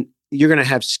and you're going to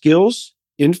have skills,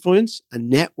 influence, a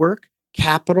network,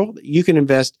 capital that you can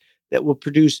invest that will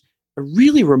produce a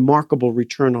really remarkable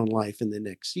return on life in the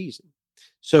next season.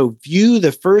 So view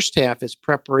the first half as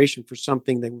preparation for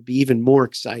something that will be even more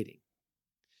exciting.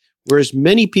 Whereas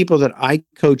many people that I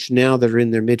coach now that are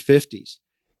in their mid-50s,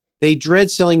 they dread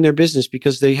selling their business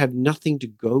because they have nothing to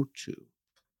go to.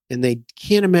 And they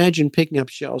can't imagine picking up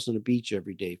shells on a beach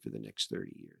every day for the next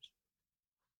 30 years.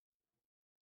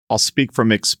 I'll speak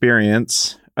from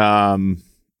experience, and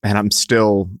I'm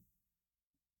still,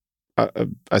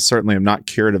 I certainly am not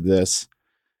cured of this,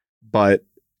 but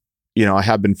I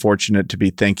have been fortunate to be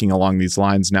thinking along these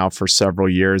lines now for several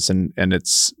years, and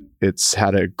it's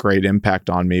had a great impact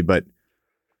on me. But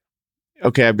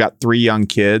okay, I've got 3 young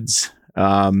kids,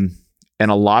 and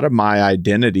a lot of my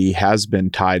identity has been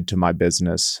tied to my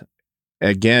business.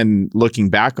 Again, looking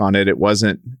back on it, it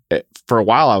wasn't, for a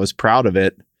while I was proud of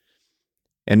it.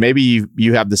 And maybe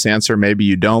you have this answer, maybe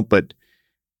you don't, but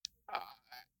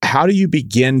how do you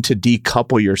begin to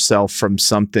decouple yourself from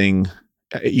something?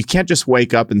 You can't just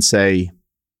wake up and say,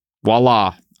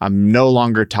 voila, I'm no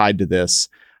longer tied to this,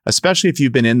 especially if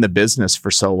you've been in the business for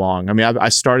so long. I mean, I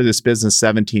started this business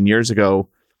 17 years ago.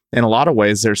 In a lot of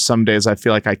ways, there's some days I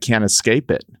feel like I can't escape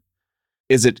it.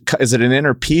 Is it an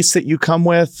inner peace that you come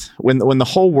with when the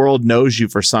whole world knows you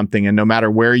for something, and no matter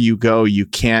where you go, you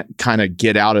can't kind of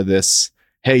get out of this,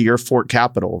 hey, you're Fort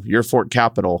Capital.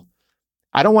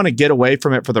 I don't want to get away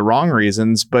from it for the wrong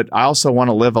reasons, but I also want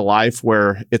to live a life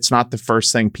where it's not the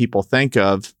first thing people think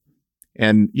of.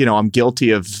 And, I'm guilty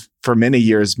of, for many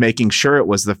years, making sure it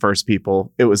was the first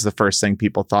thing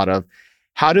people thought of.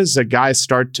 How does a guy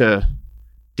start to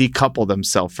decouple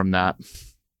themselves from that?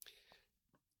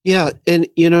 Yeah. And,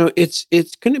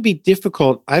 it's going to be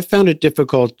difficult. I found it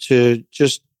difficult to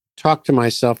just talk to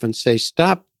myself and say,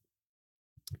 stop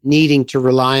needing to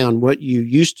rely on what you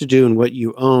used to do and what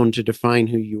you own to define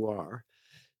who you are.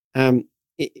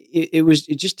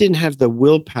 It just didn't have the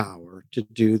willpower to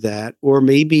do that, or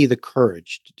maybe the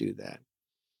courage to do that.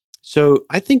 So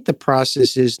I think the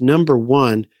process is, number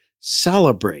one,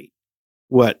 celebrate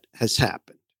what has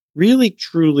happened. Really,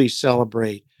 truly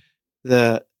celebrate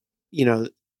some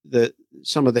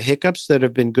of the hiccups that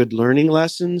have been good learning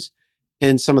lessons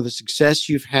and some of the success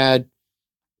you've had,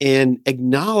 and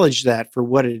acknowledge that for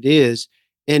what it is.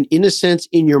 And in a sense,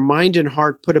 in your mind and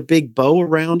heart, put a big bow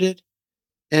around it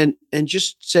and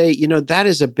just say, that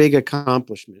is a big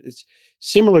accomplishment. It's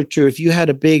similar to if you had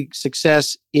a big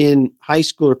success in high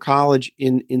school or college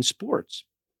in sports.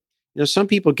 Some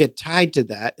people get tied to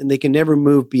that and they can never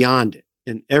move beyond it.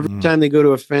 And every time they go to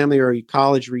a family or a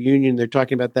college reunion, they're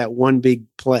talking about that one big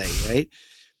play, right?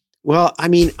 Well, I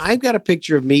mean, I've got a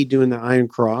picture of me doing the Iron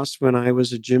Cross when I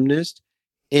was a gymnast,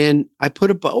 and I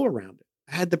put a bow around it.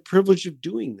 I had the privilege of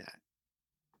doing that.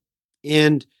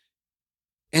 And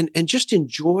just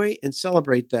enjoy and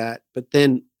celebrate that, but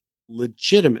then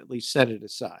legitimately set it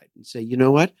aside and say, you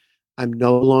know what? I'm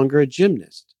no longer a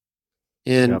gymnast.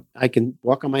 And I can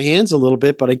walk on my hands a little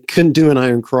bit, but I couldn't do an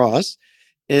Iron Cross.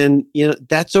 And,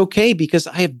 that's okay because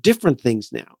I have different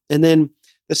things now. And then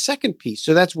the second piece,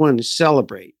 so that's one, is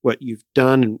celebrate what you've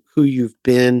done and who you've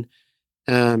been.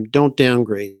 Don't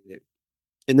downgrade it.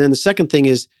 And then the second thing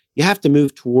is you have to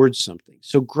move towards something.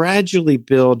 So gradually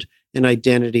build an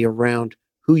identity around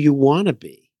who you want to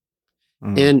be.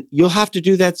 And you'll have to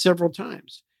do that several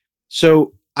times.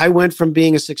 So I went from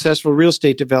being a successful real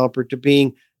estate developer to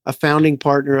being a founding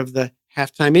partner of the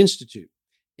Halftime Institute.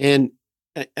 And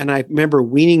I remember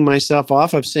weaning myself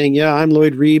off of saying, yeah, I'm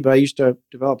Lloyd Reeb. I used to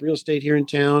develop real estate here in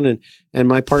town, and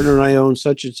my partner and I own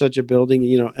such and such a building,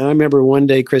 And I remember one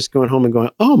day Chris going home and going,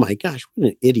 oh my gosh, what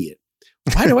an idiot.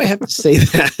 Why do I have to say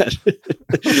that?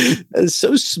 It's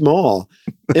so small.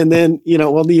 And then,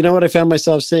 what I found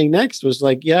myself saying next was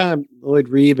like, yeah, I'm Lloyd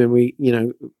Reeb, and we,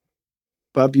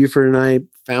 Bob Buford and I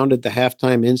founded the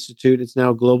Halftime Institute. It's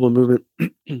now a global movement.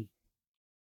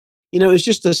 It's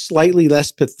just a slightly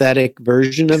less pathetic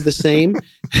version of the same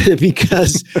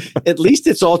because at least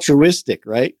it's altruistic,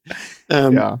 right?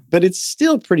 Yeah. But it's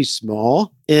still pretty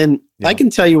small. And Yeah. I can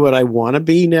tell you what I want to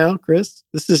be now, Chris.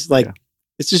 This is Yeah.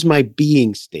 this is my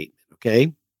being statement.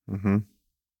 Okay. Mm-hmm.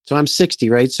 So I'm 60,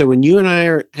 right? So when you and I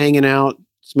are hanging out,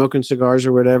 smoking cigars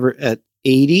or whatever at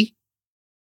 80,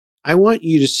 I want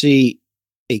you to see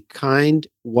a kind,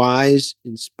 wise,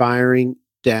 inspiring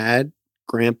dad,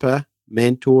 grandpa,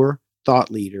 mentor, thought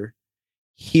leader,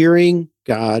 hearing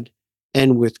God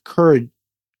and with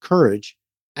courage,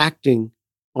 acting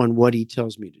on what he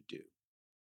tells me to do.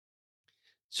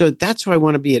 So that's who I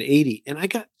want to be at 80. And I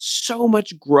got so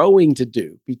much growing to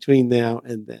do between now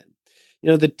and then.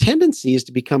 The tendency is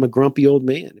to become a grumpy old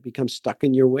man, to become stuck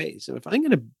in your ways. So if I'm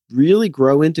going to really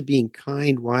grow into being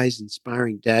kind, wise,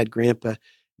 inspiring dad, grandpa,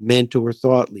 mentor,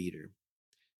 thought leader,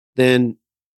 then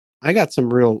I got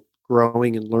some real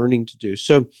growing and learning to do.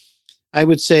 So I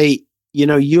would say,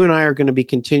 you and I are going to be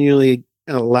continually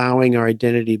allowing our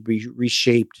identity to be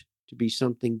reshaped to be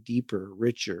something deeper,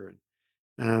 richer,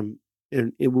 and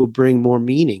it will bring more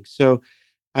meaning. So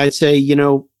I'd say,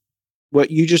 what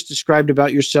you just described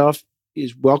about yourself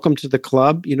is welcome to the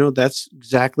club. That's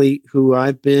exactly who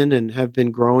I've been and have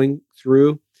been growing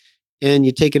through. And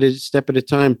you take it a step at a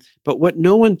time. But what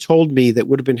no one told me that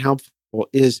would have been helpful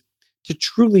is to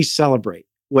truly celebrate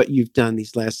what you've done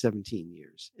these last 17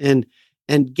 years and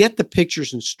get the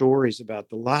pictures and stories about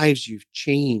the lives you've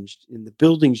changed and the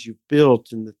buildings you've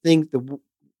built and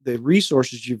the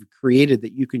resources you've created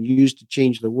that you can use to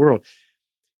change the world.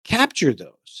 Capture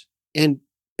those and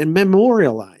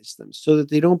memorialize them so that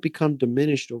they don't become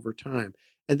diminished over time.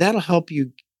 And that'll help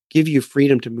give you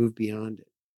freedom to move beyond it.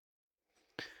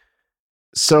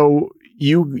 So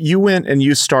you went and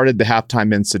you started the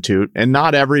Halftime Institute, and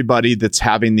not everybody that's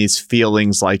having these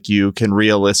feelings like you can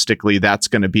realistically, that's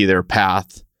going to be their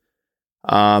path.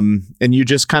 And you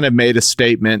just kind of made a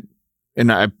statement,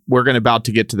 and we're about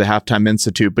to get to the Halftime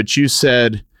Institute, but you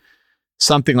said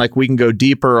something like we can go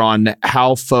deeper on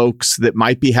how folks that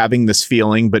might be having this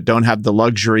feeling but don't have the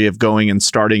luxury of going and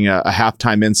starting a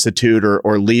Halftime Institute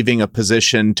or leaving a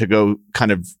position to go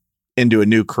kind of into a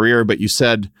new career. But you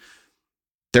said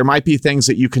there might be things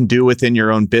that you can do within your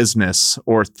own business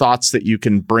or thoughts that you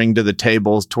can bring to the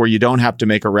table to where you don't have to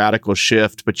make a radical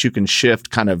shift, but you can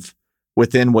shift kind of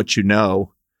within what you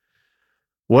know.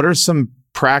 What are some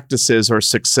practices or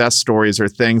success stories or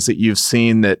things that you've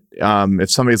seen that if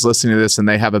somebody's listening to this and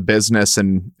they have a business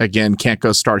and again, can't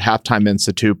go start Halftime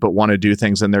Institute, but want to do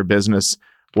things in their business,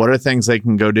 what are things they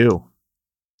can go do?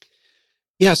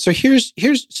 Yeah. So here's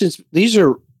since these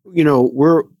are,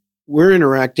 we're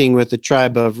interacting with a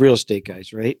tribe of real estate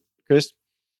guys, right, Chris?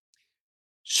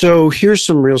 So here's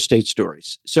some real estate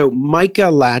stories. So Micah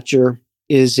Latcher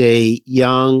is a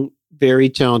young, very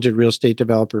talented real estate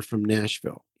developer from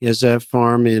Nashville. He has a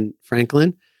farm in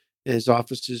Franklin. His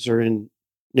offices are in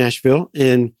Nashville,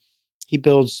 and he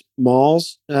builds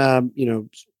malls,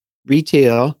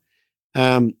 retail,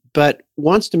 but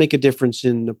wants to make a difference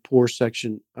in the poor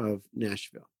section of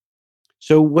Nashville.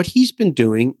 So what he's been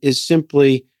doing is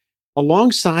simply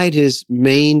alongside his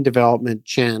main development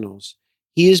channels,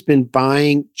 he has been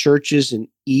buying churches in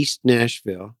East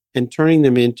Nashville and turning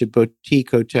them into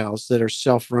boutique hotels that are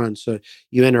self-run. So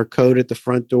you enter code at the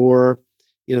front door,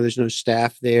 there's no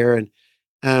staff there.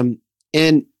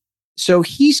 And so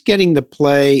he's getting the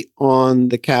play on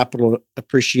the capital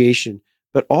appreciation,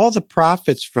 but all the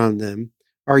profits from them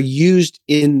are used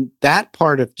in that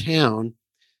part of town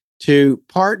to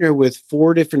partner with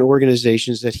 4 different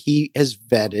organizations that he has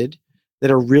vetted that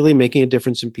are really making a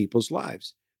difference in people's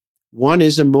lives. One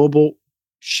is a mobile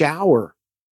shower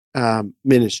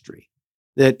ministry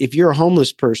that if you're a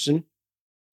homeless person,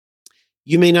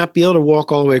 you may not be able to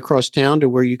walk all the way across town to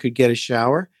where you could get a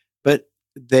shower, but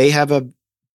they have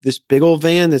this big old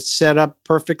van that's set up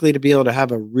perfectly to be able to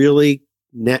have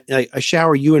a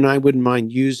shower you and I wouldn't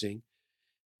mind using.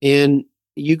 And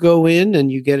you go in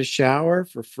and you get a shower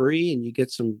for free and you get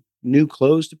some new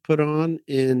clothes to put on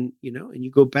and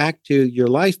you go back to your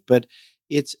life, but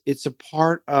it's a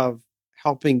part of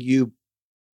helping you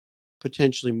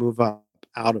potentially move up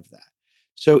out of that.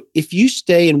 So if you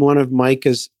stay in one of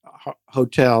Micah's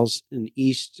hotels in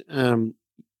East,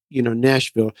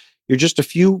 Nashville, you're just a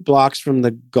few blocks from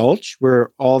the Gulch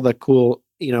where all the cool,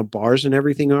 bars and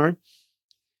everything are.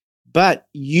 But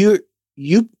you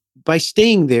by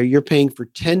staying there, you're paying for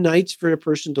 10 nights for a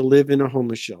person to live in a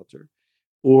homeless shelter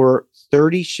or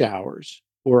 30 showers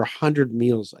or 100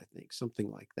 meals, I think, something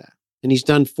like that. And he's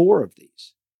done 4 of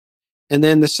these. And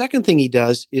then the second thing he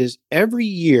does is every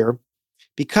year,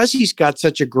 because he's got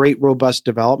such a great, robust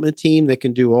development team that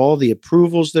can do all the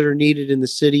approvals that are needed in the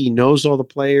city, he knows all the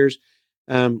players,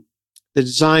 um, the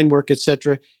design work,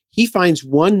 etc. He finds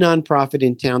one nonprofit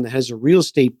in town that has a real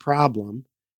estate problem,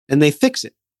 and they fix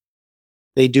it.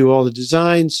 They do all the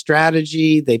design,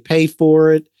 strategy, they pay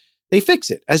for it, they fix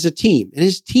it as a team. And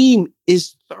his team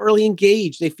is thoroughly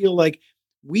engaged. They feel like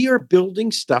we are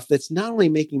building stuff that's not only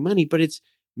making money, but it's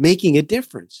making a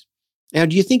difference. Now,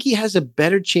 do you think he has a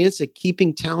better chance at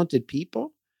keeping talented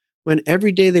people when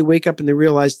every day they wake up and they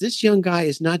realize this young guy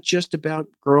is not just about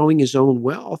growing his own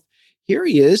wealth? Here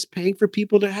he is paying for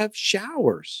people to have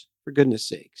showers, for goodness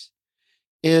sakes.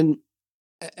 And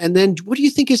then what do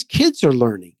you think his kids are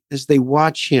learning as they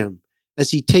watch him,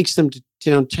 as he takes them to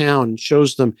downtown and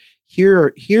shows them,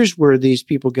 here's where these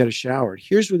people get a shower.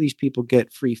 Here's where these people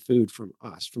get free food from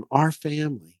us, from our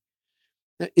family.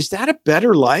 Now, is that a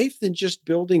better life than just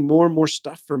building more and more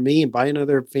stuff for me and buy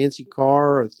another fancy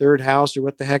car or a third house or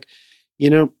what the heck? You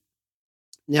know,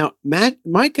 now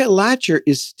Micah Latcher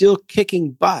is still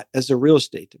kicking butt as a real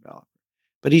estate developer,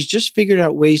 but he's just figured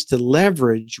out ways to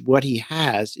leverage what he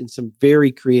has in some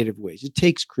very creative ways. It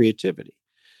takes creativity.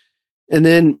 And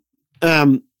then,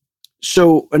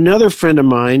 so another friend of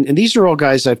mine, and these are all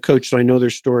guys I've coached, so I know their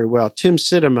story well. Tim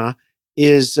Sidema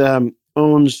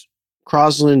owns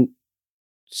Crosland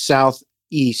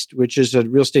Southeast, which is a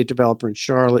real estate developer in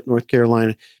Charlotte, North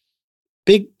Carolina.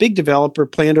 Big developer,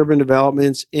 planned urban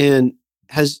developments, and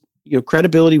has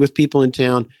credibility with people in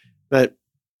town. But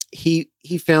he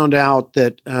found out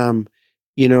that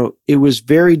it was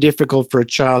very difficult for a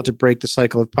child to break the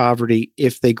cycle of poverty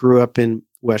if they grew up in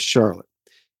West Charlotte.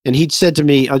 And he'd said to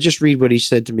me, I'll just read what he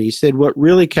said to me. He said, what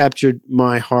really captured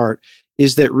my heart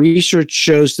is that research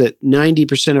shows that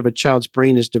 90% of a child's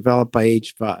brain is developed by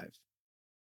age 5.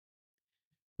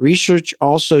 Research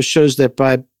also shows that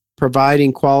by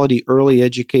providing quality early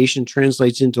education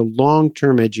translates into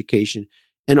long-term education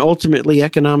and ultimately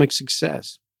economic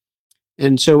success.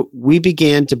 And so we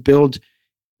began to build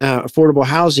affordable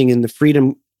housing in the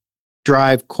Freedom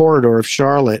Drive corridor of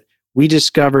Charlotte. We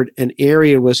discovered an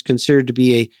area was considered to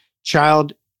be a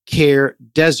child care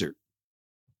desert.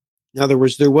 In other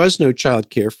words, there was no child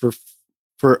care for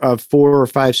a 4 or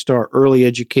 5 star early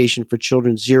education for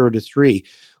children 0 to 3,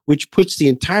 which puts the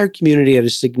entire community at a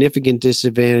significant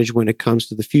disadvantage when it comes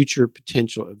to the future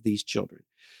potential of these children.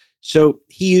 So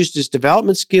he used his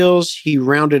development skills. He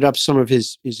rounded up some of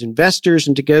his investors,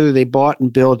 and together they bought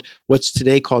and built what's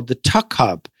today called the Tuck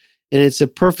Hub. And it's a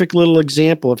perfect little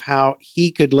example of how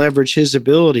he could leverage his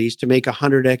abilities to make a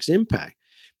 100x impact.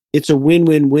 It's a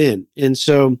win-win-win. And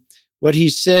so what he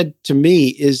said to me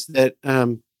is that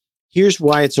here's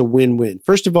why it's a win-win.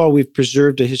 First of all, we've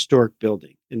preserved a historic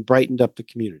building and brightened up the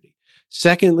community.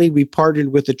 Secondly, we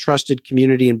partnered with the trusted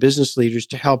community and business leaders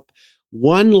to help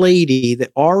one lady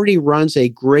that already runs a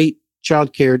great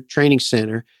childcare training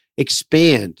center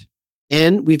expand.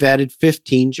 And we've added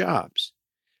 15 jobs.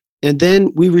 And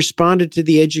then we responded to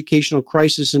the educational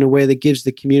crisis in a way that gives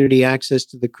the community access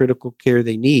to the critical care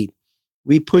they need.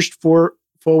 We pushed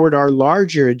forward our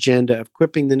larger agenda of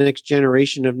equipping the next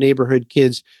generation of neighborhood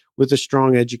kids with a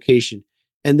strong education.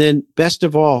 And then, best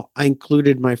of all, I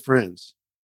included my friends,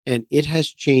 and it has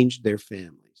changed their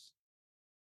families.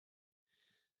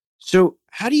 So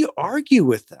how do you argue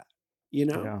with that?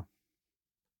 Yeah.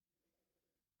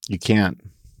 You can't.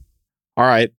 All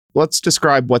right. Let's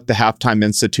describe what the Halftime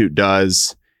Institute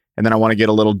does. And then I want to get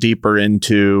a little deeper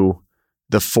into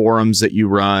the forums that you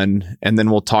run. And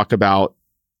then we'll talk about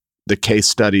the case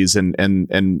studies and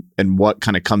what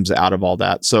kind of comes out of all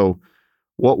that. So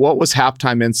what was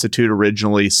Halftime Institute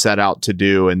originally set out to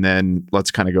do? And then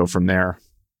let's kind of go from there.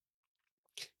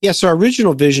 Yeah, so our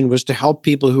original vision was to help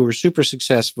people who were super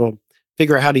successful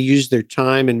figure out how to use their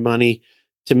time and money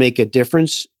to make a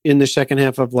difference in the second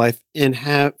half of life and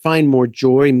find more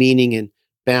joy, meaning, and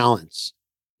balance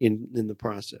in the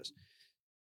process.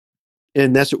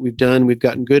 And that's what we've done. We've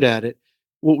gotten good at it.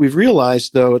 What we've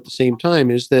realized, though, at the same time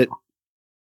is that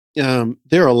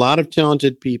there are a lot of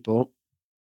talented people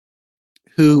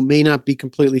who may not be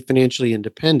completely financially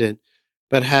independent,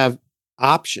 but have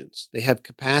options. They have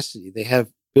capacity. They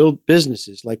have built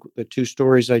businesses like the 2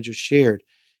 stories I just shared.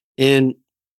 And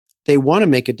they want to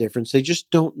make a difference. They just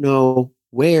don't know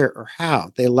where or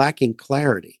how. They're lacking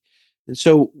clarity. And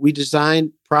so we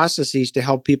designed processes to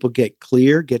help people get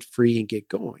clear, get free, and get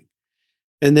going.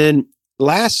 And then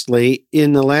lastly,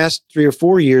 in the last 3 or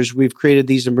 4 years, we've created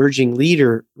these emerging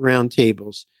leader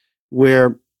roundtables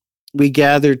where we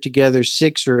gather together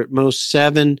 6 or at most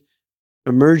 7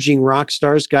 emerging rock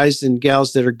stars, guys and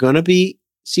gals that are going to be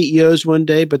CEOs one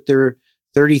day, but they're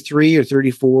 33 or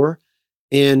 34.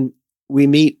 And we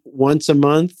meet once a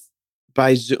month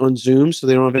on Zoom, so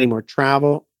they don't have any more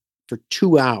travel, for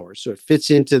 2 hours. So it fits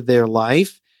into their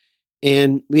life.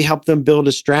 And we help them build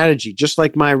a strategy, just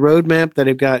like my roadmap that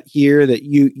I've got here that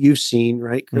you've seen,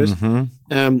 right, Chris?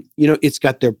 It's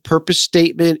got their purpose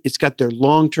statement. It's got their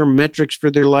long-term metrics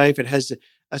for their life. It has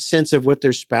a sense of what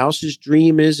their spouse's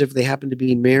dream is if they happen to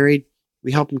be married.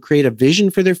 We help them create a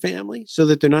vision for their family so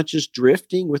that they're not just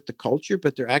drifting with the culture,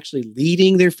 but they're actually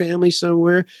leading their family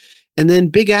somewhere. And then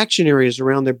big action areas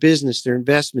around their business, their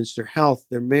investments, their health,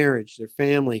 their marriage, their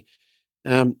family.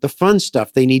 The fun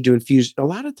stuff they need to infuse. A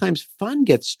lot of times fun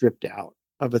gets stripped out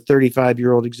of a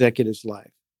 35-year-old executive's life.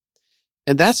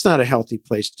 And that's not a healthy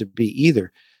place to be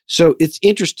either. So it's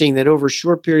interesting that over a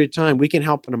short period of time, we can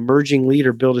help an emerging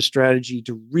leader build a strategy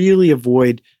to really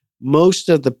avoid most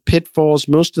of the pitfalls,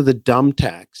 most of the dumb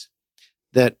tax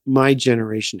that my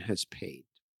generation has paid.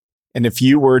 And if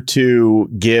you were to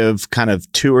give kind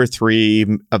of 2 or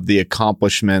 3 of the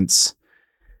accomplishments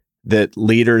that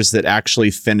leaders that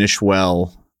actually finish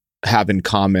well have in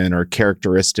common or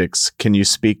characteristics, can you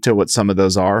speak to what some of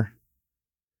those are?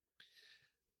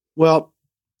 Well,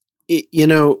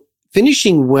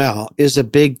 finishing well is a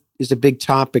big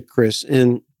topic, Chris.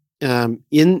 And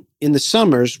in the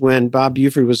summers when Bob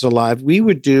Buford was alive, we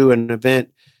would do an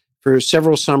event for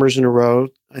several summers in a row.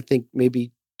 I think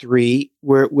maybe 3,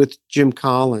 where with Jim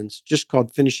Collins, just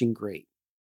called Finishing Great.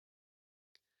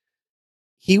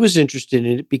 He was interested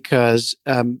in it because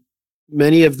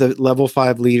many of the level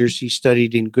 5 leaders he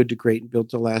studied in Good to Great and Built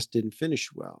to Last didn't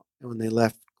finish well when they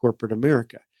left corporate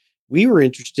America. We were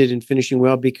interested in finishing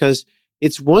well because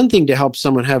it's one thing to help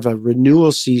someone have a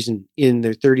renewal season in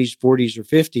their 30s, 40s, or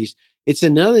 50s. It's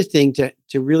another thing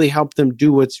to really help them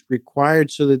do what's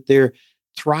required so that they're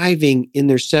thriving in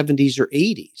their 70s or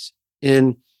 80s.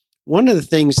 And one of the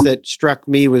things that struck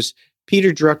me was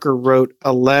Peter Drucker wrote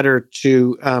a letter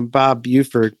to Bob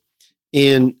Buford,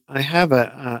 and I have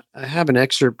an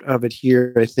excerpt of it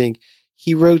here. I think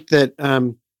he wrote that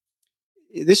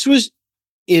this was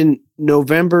in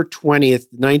November 20th,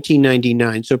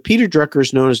 1999. So Peter Drucker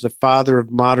is known as the father of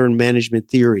modern management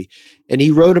theory, and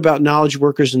he wrote about knowledge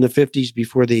workers in the 50s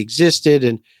before they existed,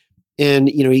 and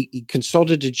he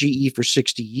consulted to GE for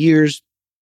 60 years.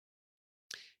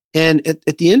 And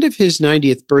at the end of his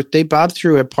 90th birthday, Bob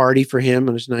threw a party for him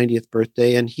on his 90th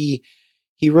birthday. And he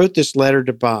wrote this letter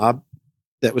to Bob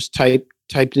that was typed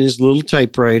in his little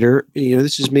typewriter.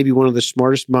 This is maybe one of the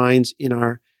smartest minds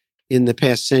in the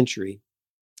past century.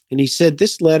 And he said,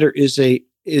 this letter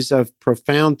is of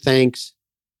profound thanks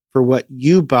for what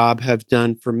you, Bob, have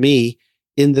done for me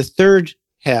in the third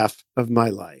half of my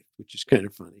life, which is kind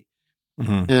of funny.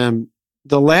 Mm-hmm.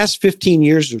 The last 15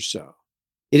 years or so,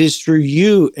 it is through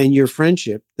you and your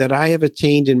friendship that I have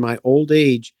attained in my old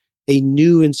age a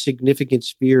new and significant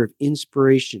sphere of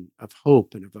inspiration, of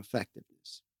hope, and of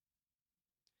effectiveness.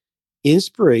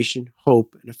 Inspiration,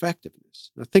 hope, and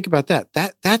effectiveness. Now think about that.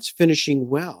 That's finishing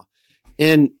well.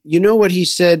 And you know what he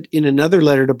said in another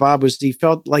letter to Bob was he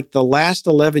felt like the last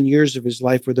 11 years of his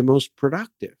life were the most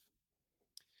productive.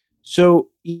 So,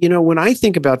 when I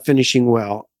think about finishing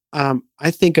well,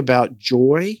 I think about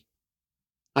joy.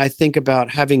 I think about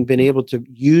having been able to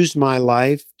use my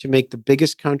life to make the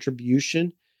biggest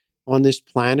contribution on this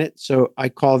planet. So I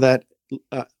call that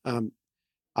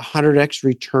 100x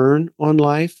return on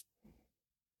life.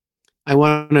 I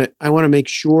want to make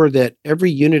sure that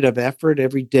every unit of effort,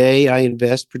 every day I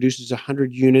invest produces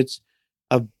 100 units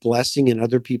of blessing in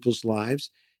other people's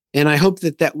lives. And I hope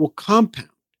that will compound.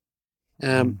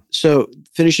 So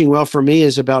finishing well for me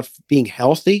is about being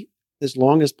healthy as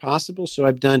long as possible. So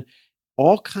I've done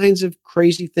all kinds of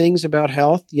crazy things about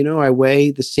health. I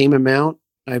weigh the same amount.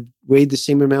 I've weighed the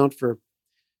same amount for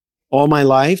all my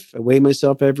life. I weigh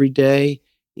myself every day.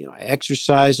 I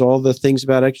exercise, all the things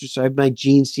about exercise. I have my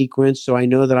gene sequence, so I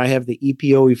know that I have the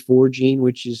EPOE4 gene,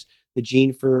 which is the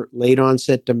gene for late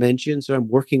onset dementia. So I'm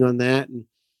working on that, and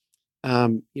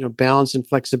balance and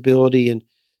flexibility, and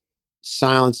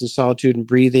silence and solitude and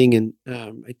breathing. And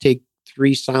I take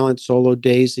 3 silent solo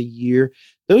days a year.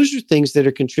 Those are things that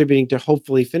are contributing to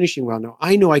hopefully finishing well. Now,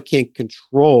 I know I can't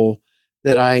control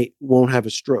that I won't have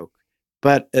a stroke,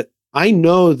 but I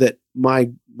know that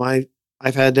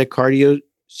I've had that cardio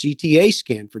CTA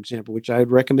scan, for example, which I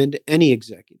would recommend to any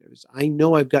executives. I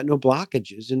know I've got no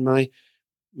blockages in my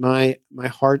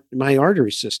heart, my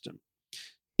artery system.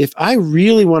 If I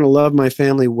really want to love my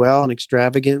family well and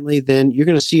extravagantly, then you're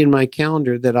going to see in my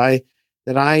calendar that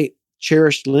I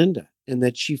cherished Linda and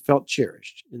that she felt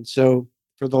cherished. And so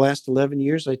for the last 11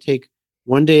 years, I take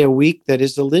one day a week that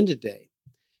is the Linda Day.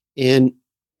 And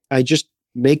I just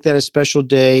make that a special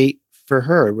day for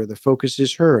her where the focus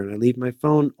is her, and I leave my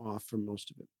phone off for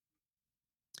most of it.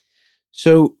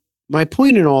 So my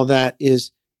point in all that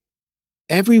is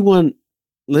everyone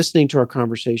listening to our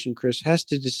conversation, Chris, has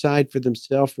to decide for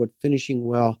themselves what finishing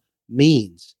well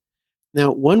means.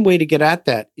 Now, one way to get at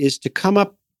that is to come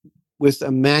up with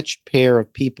a matched pair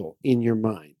of people in your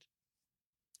mind.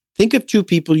 Think of two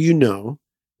people you know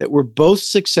that were both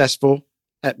successful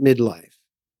at midlife.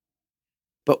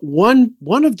 But one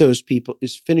of those people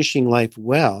is finishing life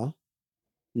well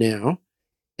now,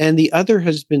 and the other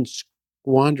has been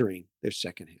squandering their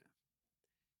second half.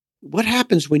 What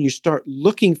happens when you start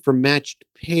looking for matched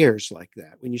pairs like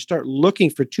that? When you start looking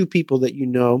for two people that you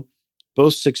know,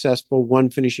 both successful, one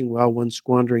finishing well, one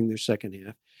squandering their second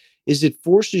half, is it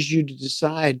forces you to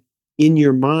decide in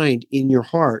your mind, in your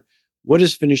heart, what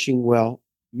does finishing well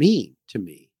mean to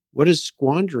me? What does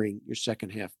squandering your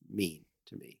second half mean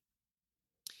to me?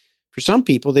 For some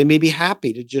people, they may be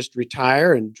happy to just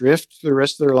retire and drift for the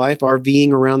rest of their life,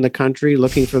 RVing around the country,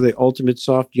 looking for the ultimate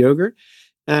soft yogurt,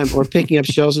 or picking up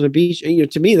shells on the beach. And,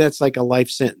 to me, that's like a life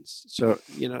sentence. So,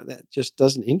 that just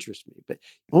doesn't interest me. But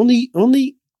only,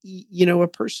 a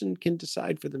person can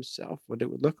decide for themselves what it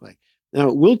would look like. Now,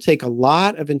 it will take a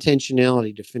lot of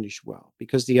intentionality to finish well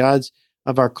because the odds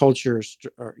of our culture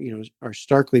are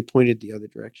starkly pointed the other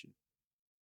direction.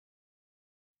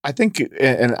 I think,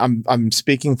 and I'm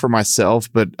speaking for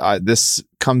myself, but this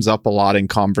comes up a lot in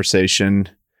conversation.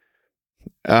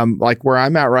 Like where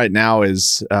I'm at right now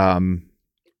is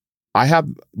I have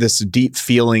this deep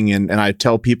feeling, and I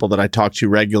tell people that I talk to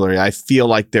regularly, I feel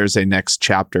like there's a next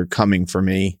chapter coming for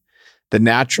me. The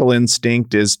natural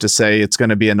instinct is to say it's going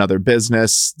to be another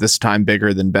business, this time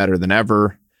bigger than better than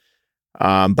ever.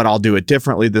 But I'll do it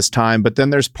differently this time. But then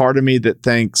there's part of me that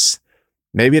thinks,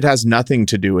 maybe it has nothing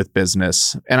to do with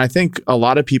business. And I think a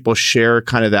lot of people share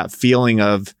kind of that feeling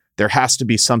of there has to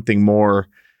be something more,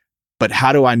 but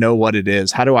how do I know what it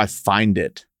is? How do I find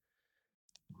it?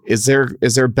 Is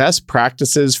there best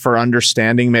practices for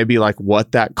understanding maybe like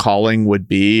what that calling would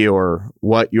be or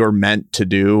what you're meant to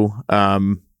do?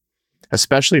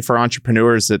 Especially for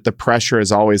entrepreneurs, that the pressure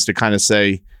is always to kind of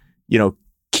say,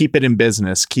 keep it in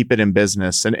business, keep it in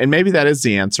business. And maybe that is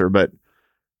the answer, but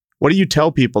what do you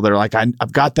tell people that are like,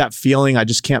 I've got that feeling, I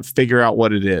just can't figure out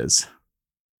what it is?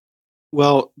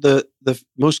 Well, the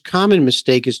most common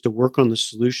mistake is to work on the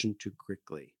solution too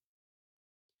quickly.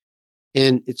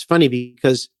 And it's funny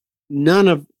because none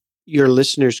of your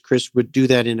listeners, Chris, would do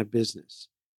that in a business.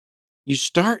 You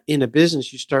start in a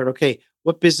business, okay,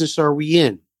 what business are we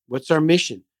in? What's our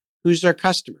mission? Who's our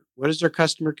customer? What does our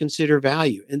customer consider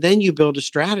value? And then you build a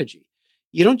strategy.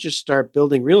 You don't just start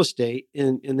building real estate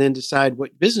and then decide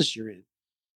what business you're in.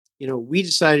 We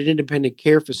decided independent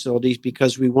care facilities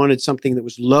because we wanted something that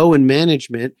was low in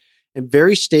management and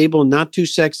very stable, not too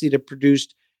sexy to produce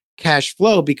cash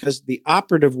flow, because the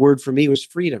operative word for me was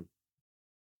freedom.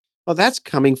 Well, that's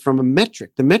coming from a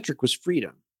metric. The metric was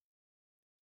freedom.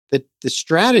 The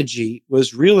strategy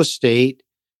was real estate.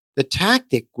 The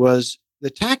tactic was the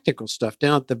tactical stuff.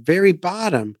 Down at the very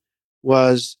bottom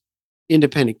was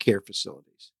independent care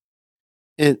facilities.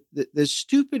 And the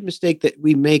stupid mistake that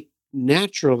we make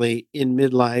naturally in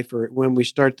midlife, or when we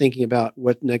start thinking about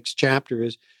what next chapter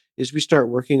is we start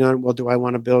working on, well, do I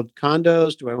want to build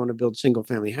condos? Do I want to build single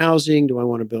family housing? Do I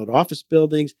want to build office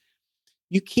buildings?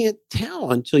 You can't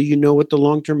tell until you know what the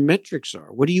long-term metrics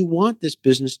are. What do you want this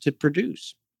business to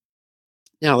produce?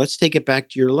 Now, let's take it back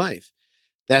to your life.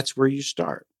 That's where you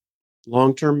start.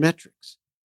 Long-term metrics.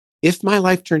 If my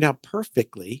life turned out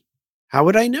perfectly, how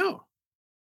would I know?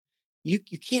 You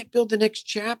can't build the next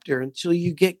chapter until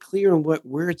you get clear on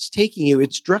where it's taking you.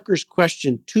 It's Drucker's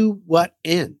question, to what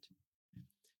end?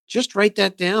 Just write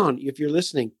that down if you're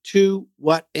listening. To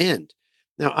what end?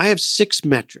 Now, I have 6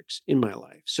 metrics in my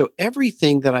life. So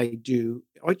everything that I do,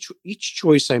 each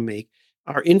choice I make,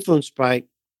 are influenced by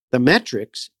the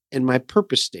metrics and my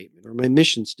purpose statement or my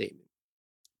mission statement.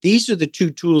 These are the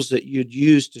 2 tools that you'd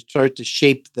use to start to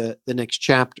shape the next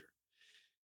chapter.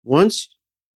 Once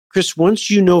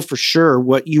you know for sure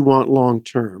what you want long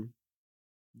term,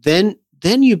 then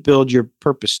you build your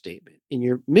purpose statement. And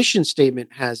your mission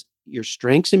statement has your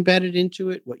strengths embedded into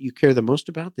it, what you care the most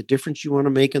about, the difference you want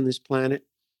to make on this planet.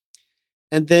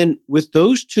 And then with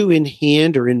those 2 in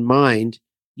hand or in mind,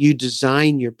 you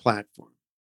design your platform.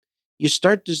 You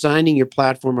start designing your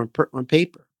platform on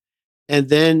paper. And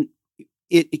then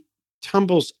it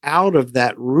tumbles out of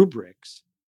that rubrics,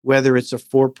 whether it's a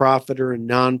for-profit or a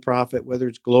nonprofit, whether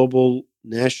it's global,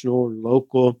 national, or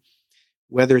local,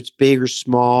 whether it's big or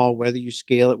small, whether you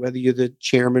scale it, whether you're the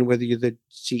chairman, whether you're the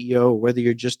CEO, or whether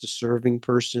you're just a serving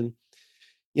person.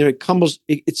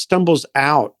 it stumbles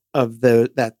out of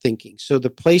that thinking. So the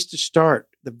place to start,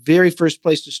 the very first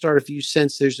place to start, if you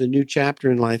sense there's a new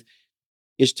chapter in life,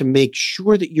 is to make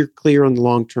sure that you're clear on the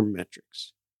long-term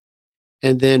metrics.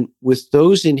 And then with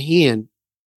those in hand,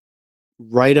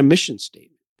 write a mission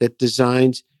statement that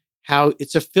designs how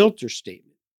it's a filter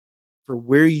statement for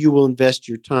where you will invest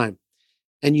your time.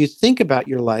 And you think about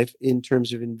your life in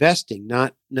terms of investing,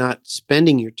 not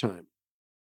spending your time.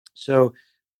 So,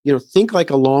 think like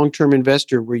a long-term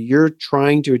investor where you're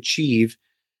trying to achieve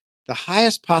the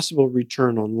highest possible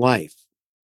return on life.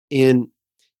 And,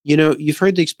 you've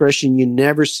heard the expression, you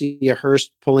never see a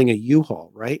hearse pulling a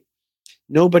U-Haul, right?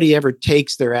 Nobody ever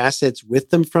takes their assets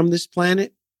with them from this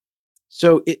planet.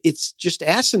 So it's just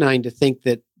asinine to think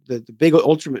that the big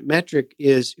ultimate metric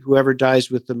is whoever dies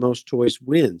with the most toys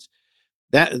wins.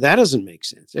 That doesn't make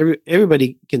sense.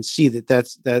 Everybody can see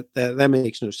that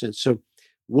makes no sense. So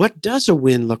what does a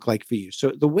win look like for you?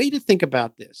 So the way to think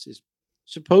about this is,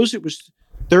 suppose it was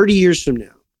 30 years from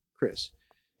now, Chris.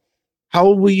 How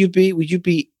old will you be? Would you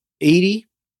be 80?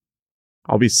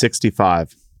 I'll be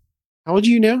 65. How old are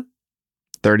you now?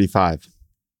 35.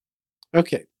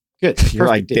 Okay, good. You're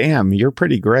like, damn, you're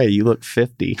pretty gray. You look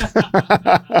 50.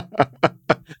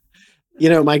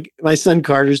 My son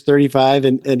Carter's 35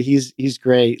 and he's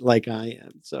gray like I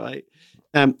am. So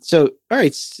all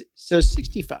right, so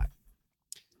 65.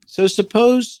 So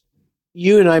suppose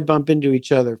you and I bump into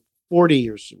each other 40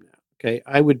 years from now. Okay,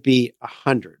 I would be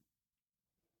 100.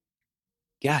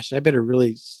 Gosh, I better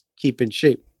really keep in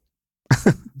shape.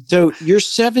 So you're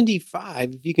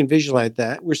 75, if you can visualize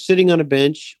that. We're sitting on a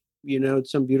bench, at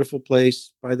some beautiful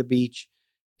place by the beach.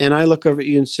 And I look over at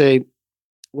you and say,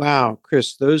 wow,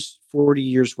 Chris, those 40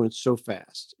 years went so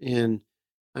fast. And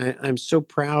I'm so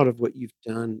proud of what you've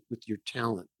done with your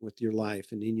talent, with your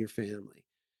life, and in your family.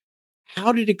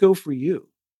 How did it go for you?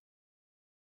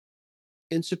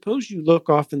 And suppose you look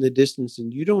off in the distance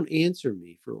and you don't answer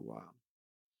me for a while.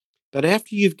 But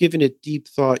after you've given it deep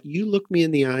thought, you look me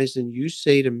in the eyes and you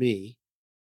say to me,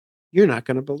 you're not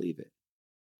going to believe it.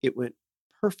 It went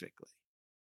perfectly.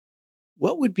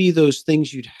 What would be those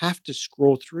things you'd have to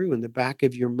scroll through in the back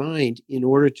of your mind in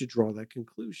order to draw that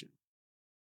conclusion?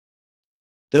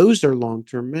 Those are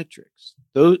long-term metrics.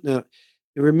 Now,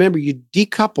 remember, you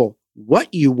decouple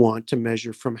what you want to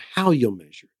measure from how you'll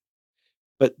measure.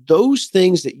 But those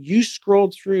things that you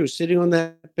scrolled through sitting on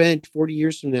that bench 40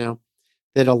 years from now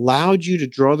that allowed you to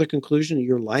draw the conclusion that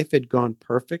your life had gone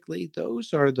perfectly,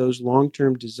 those are those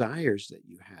long-term desires that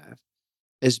you have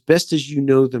as best as you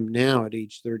know them now at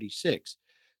age 36.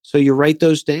 So you write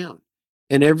those down.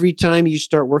 And every time you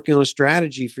start working on a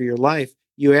strategy for your life,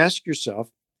 you ask yourself,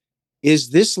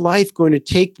 is this life going to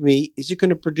take me? Is it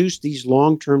going to produce these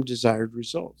long-term desired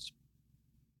results?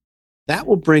 That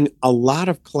will bring a lot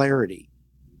of clarity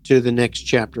to the next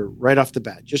chapter right off the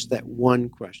bat, just that one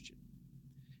question.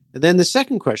 And then the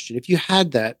second question, if you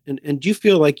had that, and do you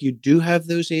feel like you do have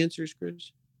those answers,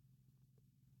 Chris?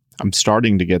 I'm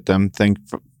starting to get them.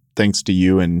 Thanks to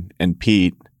you and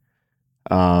Pete.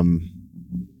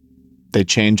 They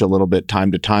change a little bit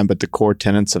time to time, but the core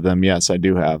tenets of them, yes, I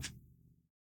do have.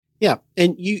 Yeah,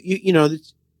 and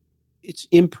this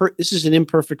is an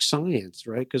imperfect science,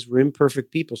 right? Because we're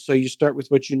imperfect people. So you start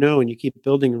with what you know and you keep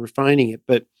building and refining it.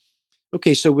 But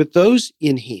okay, so with those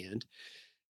in hand,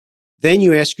 then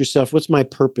you ask yourself, what's my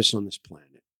purpose on this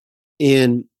planet?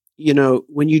 And,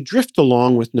 when you drift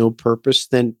along with no purpose,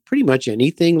 then pretty much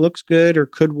anything looks good or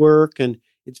could work. And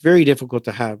it's very difficult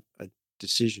to have a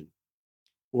decision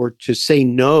or to say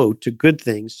no to good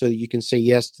things so that you can say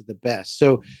yes to the best.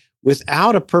 So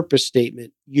without a purpose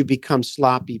statement, you become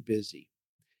sloppy busy.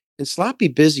 And sloppy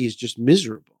busy is just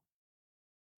miserable.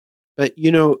 But,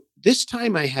 this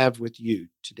time I have with you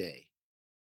today,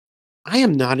 I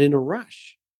am not in a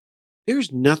rush.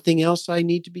 There's nothing else I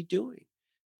need to be doing.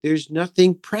 There's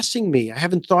nothing pressing me. I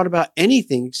haven't thought about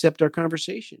anything except our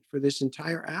conversation for this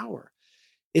entire hour.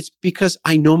 It's because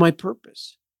I know my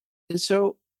purpose. And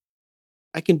so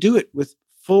I can do it with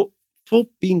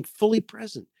being fully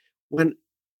present. When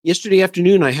yesterday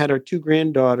afternoon, I had our two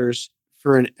granddaughters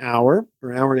for an hour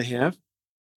or hour and a half.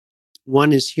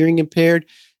 One is hearing impaired,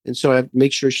 and so I have to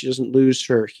make sure she doesn't lose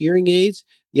her hearing aids.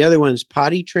 The other one is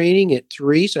potty training at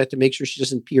 3, so I have to make sure she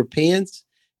doesn't pee her pants.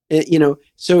 And,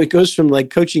 so it goes from like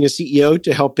coaching a CEO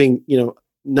to helping,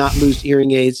 not lose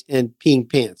hearing aids and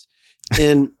peeing pants.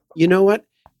 And you know what?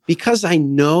 Because I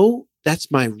know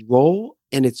that's my role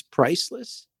and it's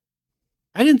priceless,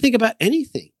 I didn't think about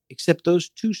anything except those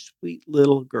two sweet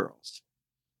little girls.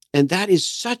 And that is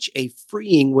such a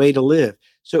freeing way to live.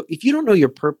 So if you don't know your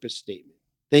purpose statement,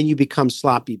 then you become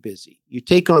sloppy busy. You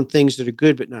take on things that are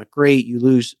good but not great. You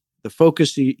lose the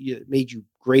focus that made you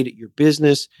great at your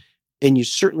business, and you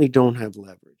certainly don't have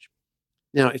leverage.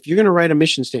 Now, if you're going to write a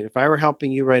mission statement, if I were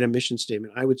helping you write a mission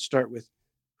statement, I would start with,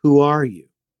 who are you?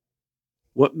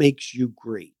 What makes you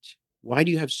great? Why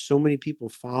do you have so many people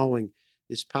following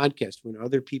this podcast when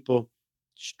other people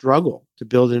struggle to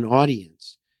build an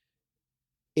audience?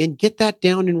 And get that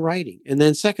down in writing. And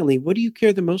then secondly, what do you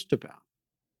care the most about?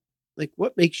 Like,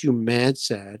 what makes you mad,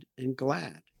 sad, and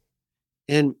glad?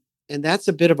 And that's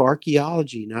a bit of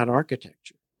archaeology, not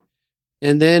architecture.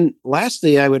 And then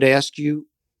lastly, I would ask you,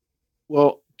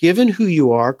 well, given who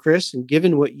you are, Chris, and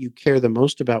given what you care the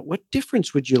most about, what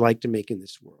difference would you like to make in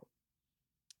this world?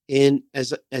 And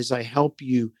as I help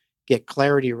you get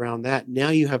clarity around that, now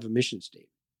you have a mission statement.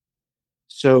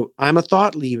 So I'm a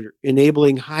thought leader,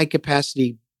 enabling high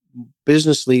capacity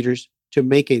business leaders to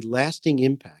make a lasting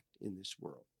impact in this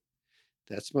world.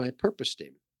 That's my purpose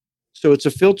statement. So it's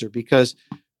a filter, because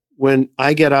when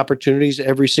I get opportunities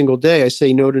every single day, I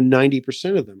say no to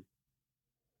 90% of them.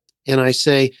 And I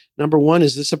say, number one,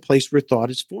 is this a place where thought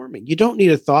is forming? You don't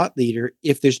need a thought leader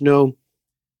if no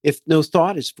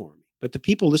thought is forming. But the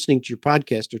people listening to your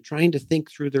podcast are trying to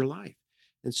think through their life.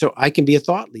 And so I can be a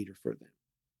thought leader for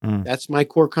them. That's my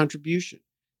core contribution.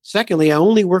 Secondly, I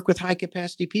only work with high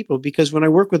capacity people, because when I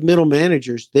work with middle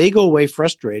managers, they go away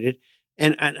frustrated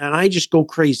and I just go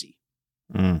crazy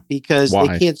because Why?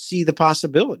 They can't see the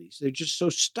possibilities. They're just so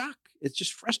stuck. It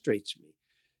just frustrates me.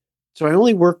 So I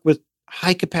only work with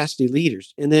high capacity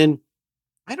leaders. And then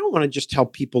I don't want to just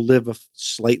help people live a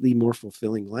slightly more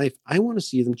fulfilling life. I want to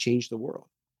see them change the world.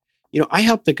 I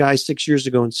helped a guy 6 years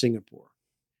ago in Singapore,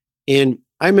 and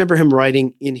I remember him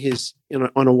writing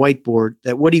on a whiteboard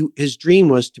that his dream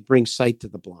was to bring sight to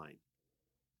the blind.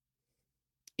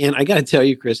 And I got to tell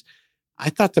you, Chris, I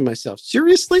thought to myself,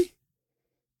 seriously?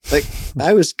 Like,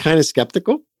 I was kind of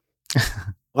skeptical.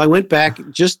 Well, I went back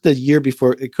just the year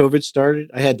before COVID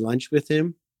started. I had lunch with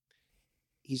him.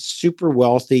 He's super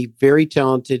wealthy, very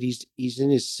talented. He's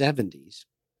in his 70s.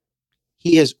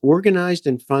 He has organized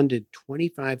and funded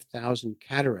 25,000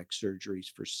 cataract surgeries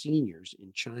for seniors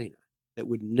in China that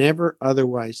would never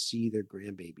otherwise see their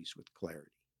grandbabies with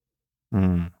clarity.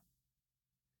 And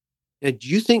do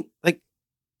you think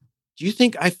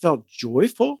I felt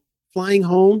joyful flying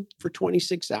home for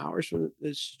 26 hours from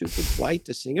this stupid flight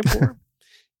to Singapore?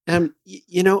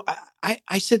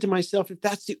 I said to myself, if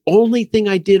that's the only thing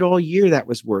I did all year, that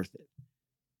was worth it.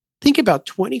 Think about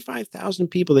 25,000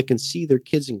 people that can see their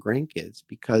kids and grandkids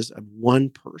because of one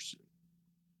person.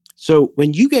 So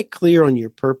when you get clear on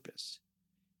your purpose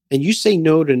and you say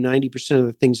no to 90% of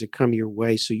the things that come your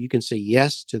way so you can say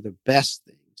yes to the best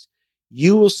things,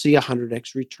 you will see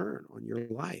 100x return on your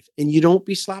life. And you don't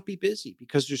be sloppy busy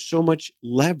because there's so much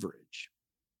leverage.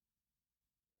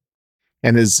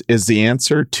 And is the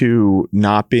answer to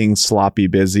not being sloppy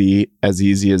busy, as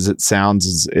easy as it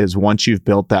sounds, is once you've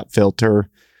built that filter,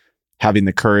 having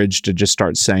the courage to just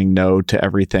start saying no to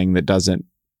everything that doesn't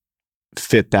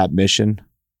fit that mission?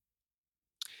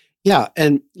 Yeah.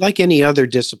 And like any other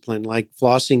discipline, like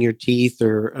flossing your teeth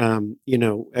or,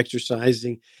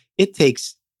 exercising, it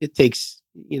takes,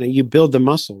 you build the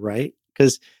muscle, right?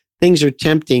 Because things are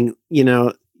tempting,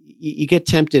 you get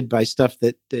tempted by stuff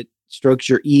that strokes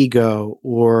your ego,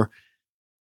 or,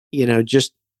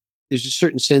 just there's a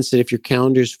certain sense that if your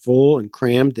calendar's full and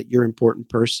crammed, that you're an important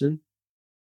person.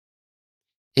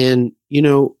 And,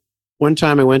 one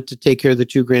time I went to take care of the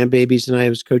two grandbabies, and I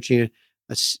was coaching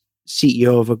a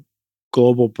CEO of a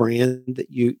global brand that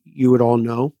you would all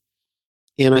know.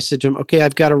 And I said to him, okay,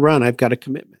 I've got to run. I've got a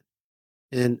commitment.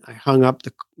 And I hung up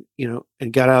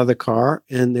and got out of the car,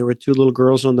 and there were two little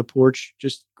girls on the porch,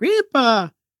 just, Grandpa.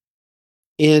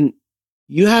 And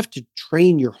you have to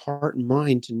train your heart and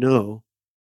mind to know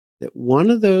that one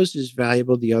of those is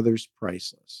valuable, the other's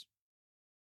priceless.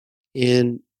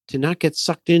 And to not get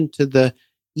sucked into the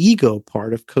ego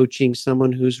part of coaching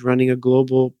someone who's running a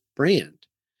global brand.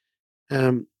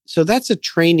 So that's a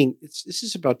training. This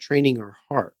is about training our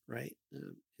heart, right?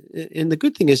 And the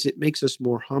good thing is it makes us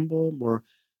more humble, more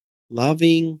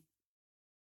loving.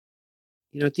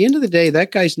 At the end of the day,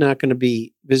 that guy's not going to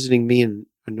be visiting me in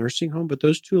a nursing home, but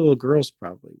those two little girls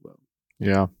probably will.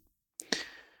 Yeah.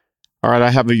 All right. I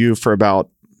have you for about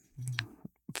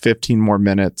 15 more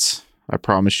minutes. I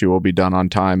promise you we'll be done on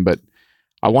time, but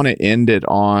I want to end it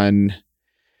on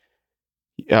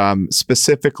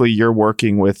specifically you're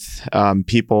working with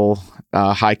people,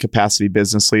 high capacity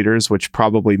business leaders, which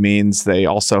probably means they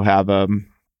also have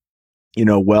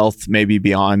wealth maybe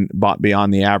beyond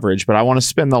the average. But I want to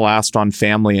spend the last on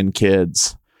family and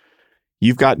kids.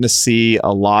 you've gotten to see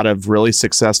a lot of really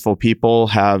successful people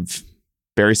have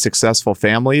very successful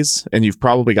families, and you've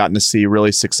probably gotten to see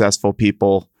really successful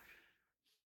people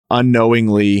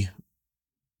unknowingly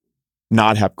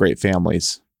not have great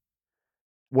families.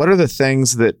 What are the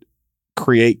things that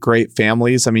create great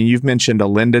families? I mean, you've mentioned a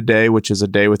Linda Day, which is a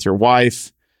day with your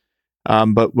wife.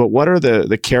 But what are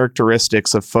the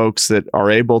characteristics of folks that are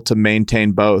able to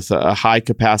maintain both a high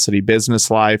capacity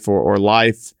business life or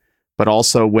life, but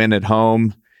also win at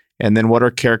home? And then what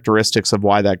are characteristics of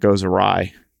why that goes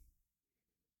awry?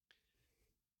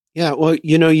 Yeah, well,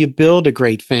 you build a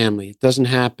great family. It doesn't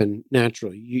happen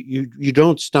naturally. You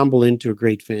don't stumble into a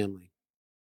great family.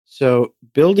 So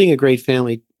building a great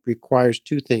family requires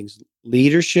two things: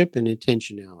 leadership and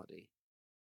intentionality.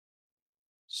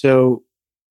 So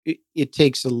it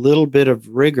takes a little bit of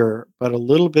rigor, but a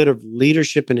little bit of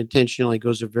leadership and intentionality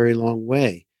goes a very long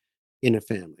way in a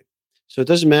family. So it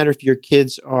doesn't matter if your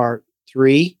kids are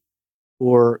 3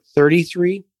 or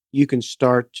 33, you can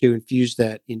start to infuse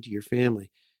that into your family.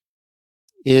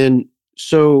 And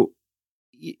so,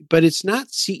 but it's not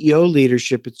CEO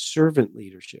leadership, it's servant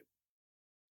leadership.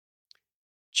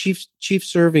 Chief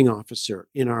serving officer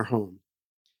in our home.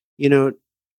 You know,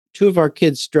 two of our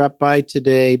kids dropped by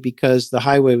today because the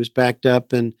highway was backed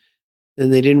up and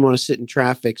they didn't want to sit in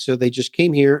traffic. So they just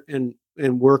came here and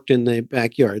worked in the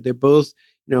backyard. They're both,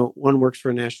 one works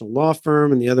for a national law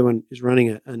firm and the other one is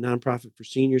running a nonprofit for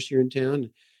seniors here in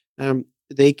town.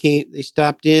 They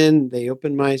stopped in, they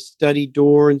opened my study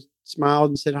door and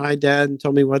smiled and said, "Hi, Dad," and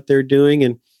told me what they're doing.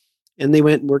 And they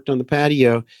went and worked on the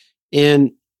patio.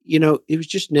 And, it was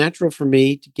just natural for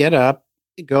me to get up,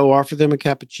 go offer them a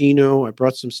cappuccino. I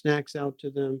brought some snacks out to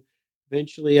them.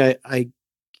 Eventually I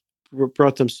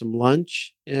brought them some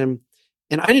lunch, and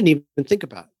I didn't even think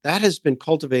about it. That has been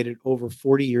cultivated over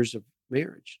 40 years of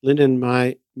marriage. Linda and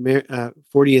my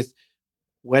 40th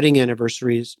wedding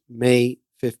anniversary is May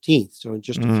 15th, so in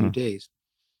just a few days.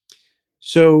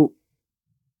 So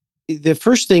the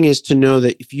first thing is to know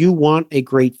that if you want a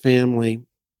great family,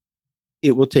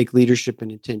 it will take leadership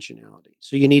and intentionality.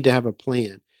 So you need to have a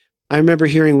plan. I remember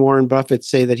hearing Warren Buffett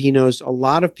say that he knows a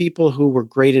lot of people who were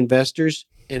great investors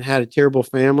and had a terrible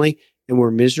family and were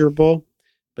miserable,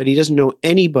 but he doesn't know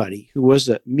anybody who was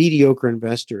a mediocre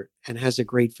investor and has a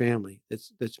great family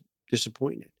that's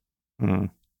disappointed. Mm.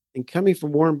 And coming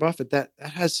from Warren Buffett, that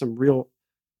has some real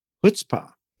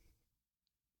chutzpah.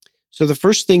 So the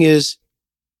first thing is,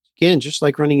 again, just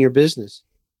like running your business,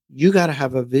 you got to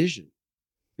have a vision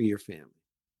for your family.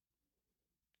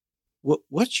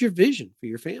 What's your vision for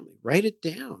your family? Write it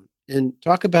down and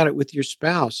talk about it with your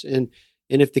spouse. And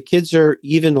if the kids are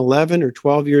even 11 or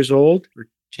 12 years old or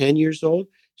 10 years old,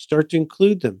 start to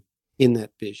include them in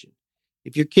that vision.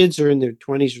 If your kids are in their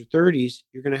 20s or 30s,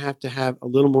 you're going to have a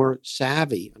little more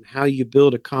savvy on how you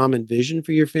build a common vision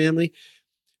for your family.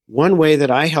 One way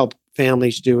that I help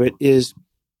families do it is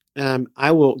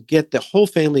I will get the whole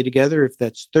family together, if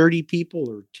that's 30 people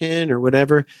or 10 or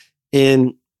whatever,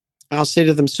 and I'll say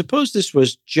to them, suppose this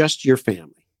was just your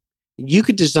family. You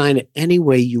could design it any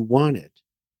way you wanted.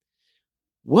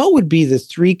 What would be the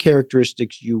 3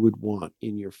 characteristics you would want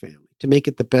in your family to make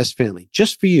it the best family?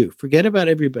 Just for you. Forget about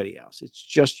everybody else. It's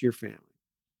just your family.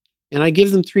 And I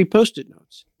give them 3 Post-it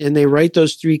notes, and they write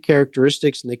those 3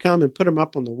 characteristics, and they come and put them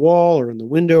up on the wall or in the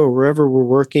window or wherever we're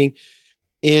working.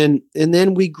 And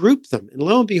then we group them. And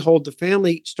lo and behold, the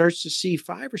family starts to see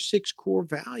 5 or 6 core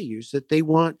values that they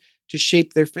want to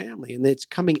shape their family. And it's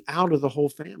coming out of the whole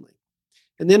family.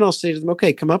 And then I'll say to them,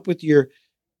 okay, come up with your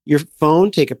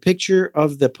phone, take a picture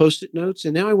of the Post-it notes.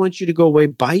 And now I want you to go away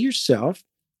by yourself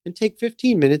and take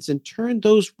 15 minutes and turn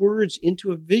those words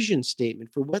into a vision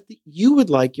statement for what you would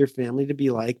like your family to be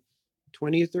like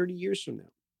 20 or 30 years from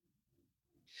now.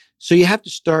 So you have to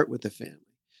start with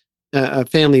a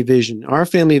family vision. Our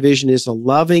family vision is a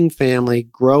loving family,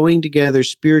 growing together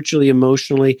spiritually,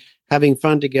 emotionally, having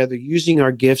fun together, using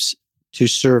our gifts to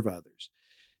serve others.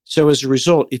 So as a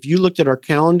result, if you looked at our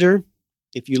calendar,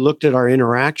 if you looked at our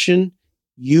interaction,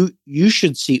 you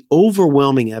should see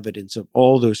overwhelming evidence of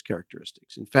all those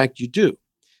characteristics. In fact, you do.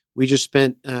 We just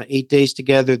spent 8 days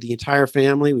together, the entire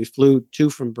family. We flew 2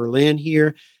 from Berlin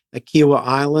here at Kiowa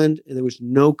Island, and there was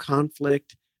no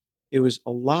conflict. It was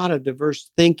a lot of diverse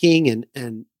thinking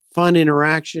and fun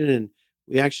interaction. And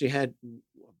we actually had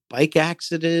a bike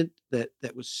accident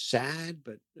that was sad,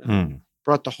 but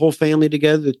brought the whole family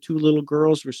together. The 2 little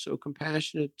girls were so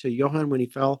compassionate to Johan when he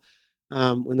fell,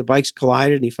 when the bikes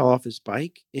collided and he fell off his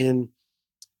bike. And,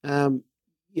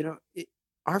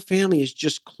 our family is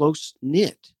just close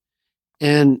knit.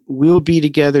 And we'll be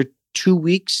together 2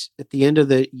 weeks at the end of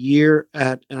the year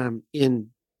in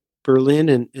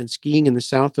Berlin and skiing in the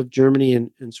south of Germany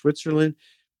and Switzerland.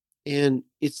 And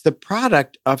it's the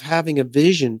product of having a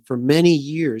vision for many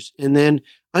years. And then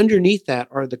underneath that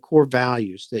are the core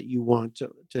values that you want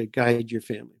to guide your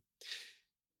family.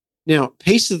 Now,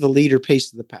 pace of the leader,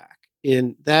 pace of the pack.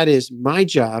 And that is my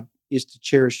job is to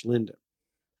cherish Linda.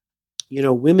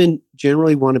 Women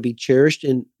generally want to be cherished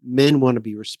and men want to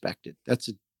be respected. That's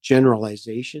a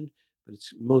generalization, but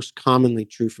it's most commonly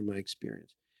true from my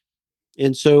experience.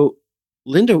 And so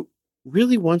Linda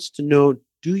really wants to know,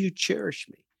 do you cherish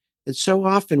me? And so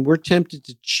often we're tempted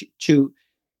to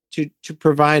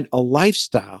provide a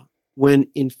lifestyle when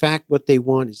in fact what they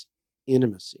want is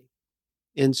intimacy.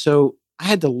 And so I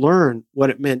had to learn what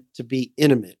it meant to be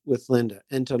intimate with Linda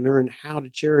and to learn how to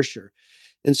cherish her.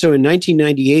 And so in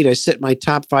 1998, I set my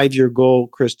top 5-year goal,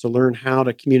 Chris, to learn how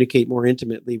to communicate more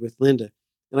intimately with Linda.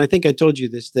 And I think I told you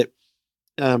this, that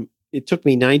it took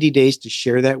me 90 days to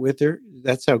share that with her.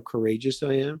 That's how courageous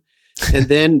I am. And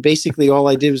then basically all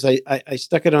I did was I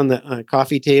stuck it on the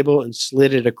coffee table and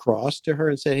slid it across to her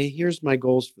and said, hey, here's my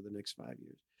goals for the next 5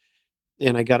 years.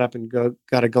 And I got up and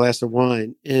got a glass of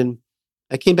wine. And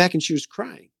I came back and she was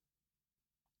crying.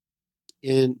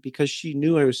 And because she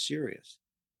knew I was serious.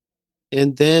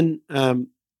 And then,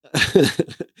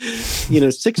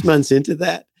 6 months into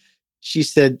that, she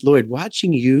said, Lloyd,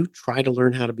 watching you try to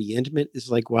learn how to be intimate is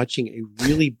like watching a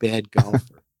really bad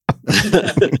golfer.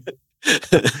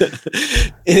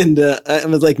 And I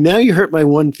was like, now you hurt my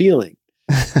one feeling.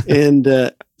 And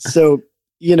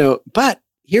but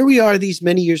here we are these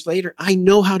many years later. I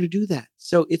know how to do that.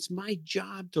 So it's my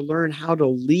job to learn how to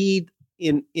lead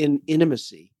in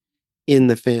intimacy in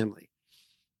the family.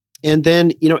 And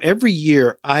then, every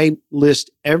year I list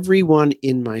everyone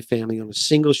in my family on a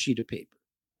single sheet of paper.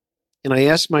 And I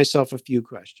ask myself a few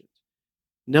questions.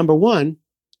 Number one,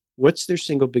 what's their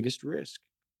single biggest risk?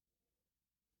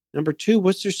 Number two,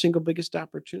 what's their single biggest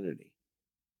opportunity?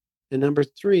 And number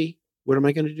three, what am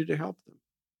I going to do to help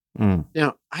them?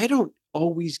 Now, I don't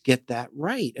always get that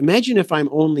right. Imagine if I'm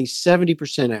only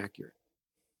 70% accurate.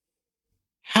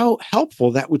 How helpful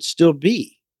that would still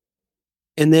be.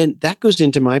 And then that goes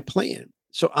into my plan.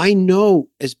 So I know,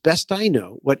 as best I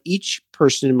know, what each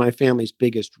person in my family's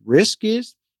biggest risk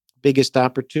is, biggest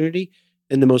opportunity,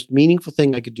 and the most meaningful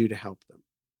thing I could do to help them.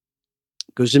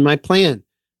 It goes in my plan.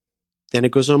 Then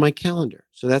it goes on my calendar.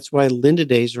 So that's why Linda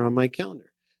days are on my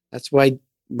calendar. That's why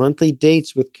monthly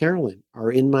dates with Carolyn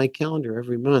are in my calendar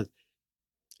every month.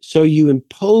 So you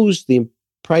impose the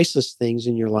priceless things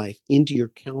in your life into your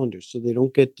calendar so they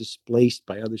don't get displaced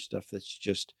by other stuff that's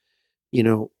just,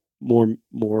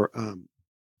 more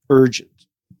urgent.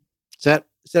 Is that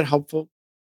helpful?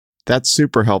 That's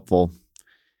super helpful.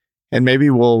 And maybe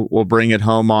we'll bring it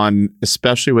home on,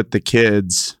 especially with the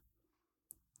kids,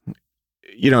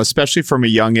 especially from a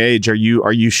young age. Are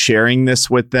you sharing this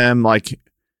with them? Like,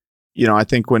 I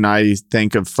think when I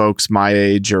think of folks my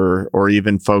age or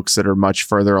even folks that are much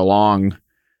further along,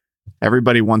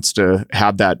 everybody wants to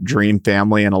have that dream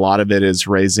family. And a lot of it is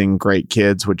raising great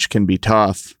kids, which can be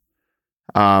tough.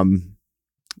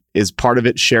 Is part of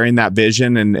it sharing that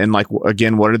vision and like,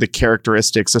 again, what are the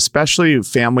characteristics, especially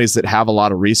families that have a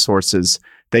lot of resources?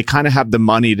 They kind of have the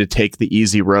money to take the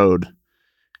easy road,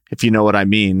 if you know what I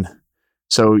mean.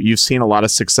 So you've seen a lot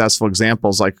of successful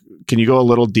examples. Like, can you go a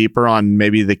little deeper on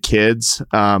maybe the kids,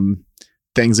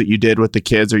 things that you did with the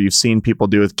kids or you've seen people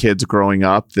do with kids growing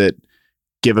up that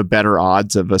give a better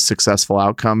odds of a successful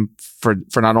outcome for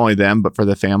not only them, but for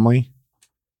the family?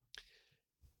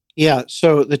 Yeah.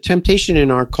 So the temptation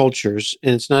in our cultures,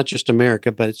 and it's not just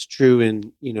America, but it's true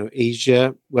in,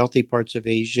 Asia, wealthy parts of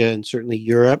Asia, and certainly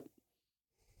Europe,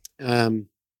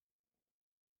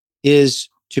 is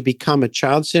to become a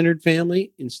child-centered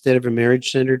family instead of a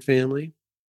marriage-centered family,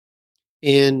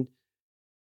 and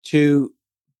to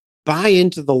buy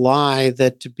into the lie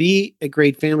that to be a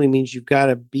great family means you've got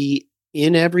to be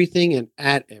in everything and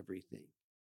at everything.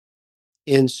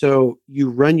 And so you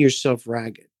run yourself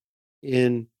ragged,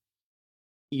 and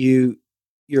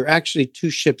you're actually two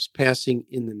ships passing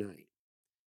in the night.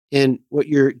 And what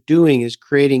you're doing is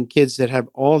creating kids that have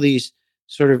all these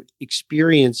sort of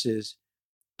experiences,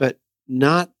 but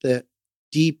not the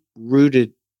deep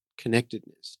rooted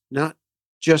connectedness, not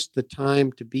just the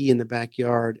time to be in the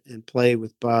backyard and play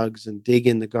with bugs and dig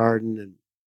in the garden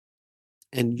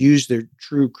and use their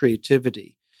true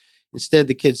creativity. Instead,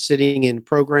 the kids sitting in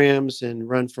programs and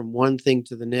run from one thing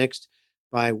to the next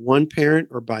by one parent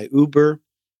or by Uber.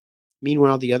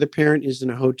 Meanwhile, the other parent is in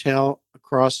a hotel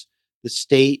across the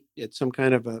state at some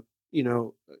kind of a,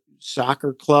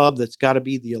 soccer club that's got to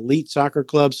be the elite soccer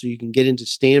club so you can get into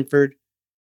Stanford.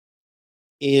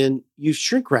 and you've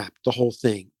shrink wrapped the whole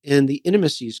thing, and the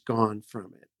intimacy's gone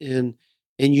from it, and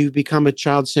you become a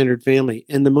child-centered family.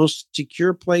 And the most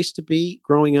secure place to be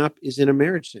growing up is in a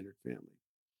marriage-centered family,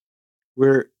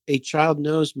 where a child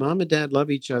knows mom and dad love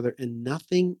each other and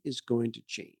nothing is going to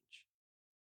change.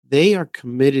 They are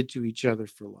committed to each other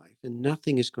for life and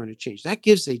nothing is going to change. That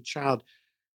gives a child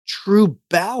true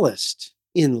ballast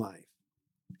in life.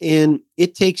 And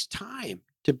it takes time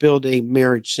to build a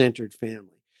marriage-centered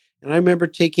family. And I remember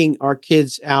taking our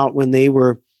kids out when they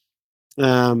were,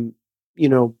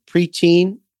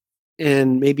 preteen,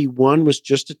 and maybe one was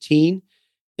just a teen,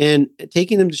 and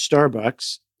taking them to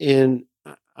Starbucks. And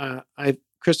I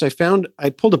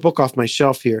pulled a book off my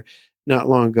shelf here not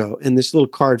long ago, and this little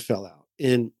card fell out.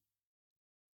 And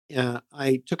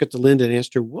I took it to Linda and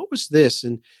asked her, "What was this?"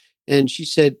 And she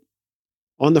said,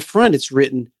 on the front, it's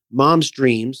written "Mom's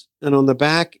Dreams," and on the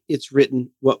back, it's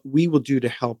written "What we will do to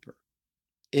help her."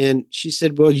 And she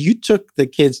said, "Well, you took the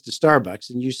kids to Starbucks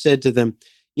and you said to them,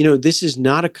 this is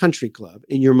not a country club,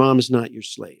 and your mom is not your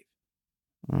slave.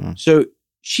 So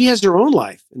she has her own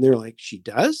life." And they're like, "She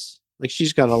does? Like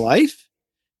she's got a life?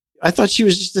 I thought she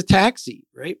was just a taxi,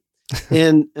 right?"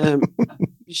 And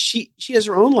she has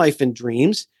her own life and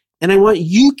dreams. And I want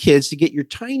you kids to get your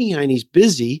tiny heinies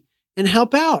busy and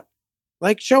help out.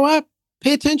 Like show up,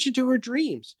 pay attention to her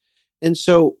dreams. And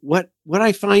so what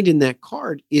I find in that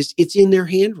card is it's in their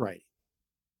handwriting.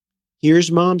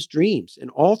 Here's mom's dreams.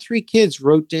 And all three kids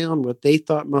wrote down what they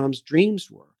thought mom's dreams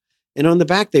were. And on the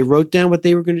back, they wrote down what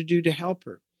they were going to do to help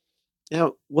her.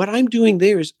 Now, what I'm doing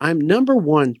there is I'm number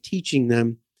one teaching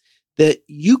them that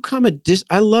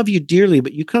I love you dearly,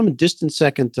 but you come a distant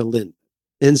second to Linda.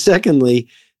 And secondly,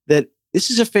 that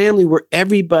this is a family where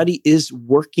everybody is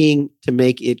working to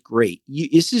make it great.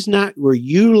 This is not where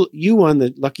you won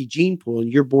the lucky gene pool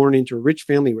and you're born into a rich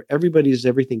family where everybody does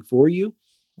everything for you.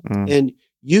 And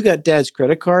you got dad's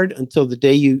credit card until the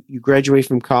day you graduate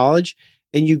from college,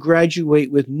 and you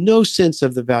graduate with no sense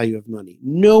of the value of money,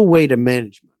 no way to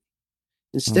manage money.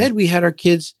 Instead, we had our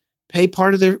kids pay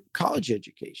part of their college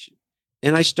education.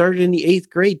 And I started in the 8th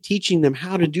grade teaching them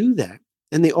how to do that.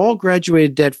 And they all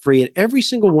graduated debt-free. And every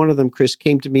single one of them, Chris,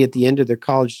 came to me at the end of their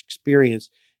college experience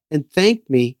and thanked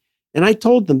me. And I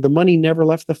told them the money never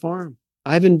left the farm.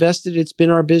 I've invested. It's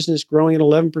been our business growing at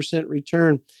 11%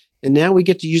 return. And now we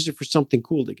get to use it for something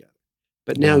cool together.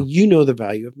 But now you know the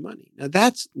value of money. Now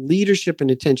that's leadership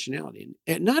and intentionality.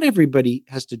 And not everybody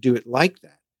has to do it like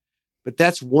that. But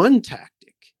that's one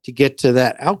tactic to get to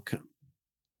that outcome.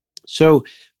 So,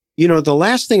 the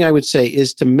last thing I would say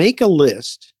is to make a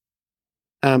list.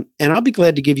 And I'll be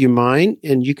glad to give you mine,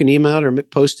 and you can email it or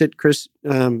post it, Chris,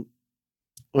 on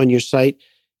your site,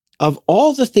 of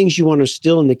all the things you want to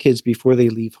instill in the kids before they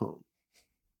leave home.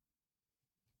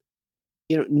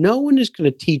 No one is going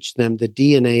to teach them the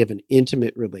DNA of an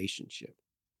intimate relationship.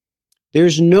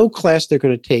 There's no class they're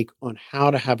going to take on how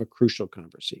to have a crucial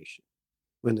conversation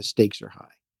when the stakes are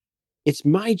high. It's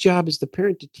my job as the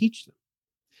parent to teach them.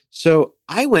 So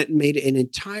I went and made an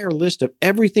entire list of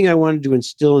everything I wanted to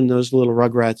instill in those little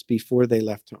rugrats before they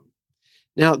left home.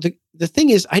 Now, the thing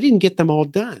is, I didn't get them all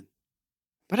done,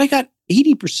 but I got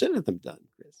 80% of them done,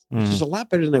 Chris, which is a lot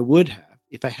better than I would have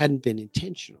if I hadn't been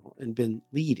intentional and been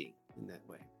leading in that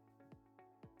way.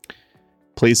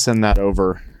 Please send that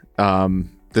over.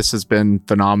 This has been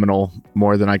phenomenal,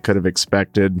 more than I could have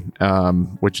expected,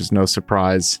 which is no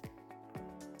surprise.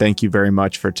 Thank you very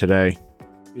much for today.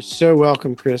 You're so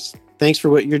welcome, Chris. Thanks for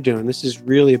what you're doing. This is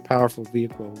really a powerful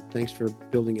vehicle. Thanks for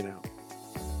building it out.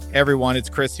 Hey everyone, it's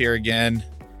Chris here again.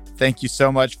 Thank you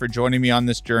so much for joining me on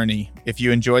this journey. If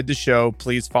you enjoyed the show,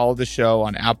 please follow the show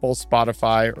on Apple,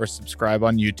 Spotify, or subscribe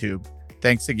on YouTube.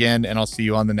 Thanks again, and I'll see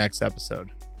you on the next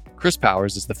episode. Chris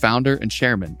Powers is the founder and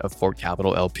chairman of Fort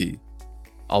Capital LP.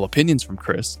 All opinions from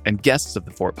Chris and guests of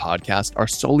the Fort podcast are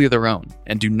solely their own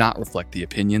and do not reflect the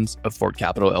opinions of Fort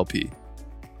Capital LP.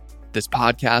 This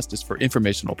podcast is for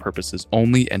informational purposes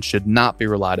only and should not be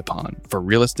relied upon for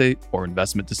real estate or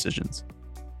investment decisions.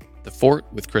 The Fort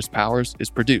with Chris Powers is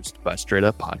produced by Straight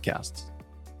Up Podcasts.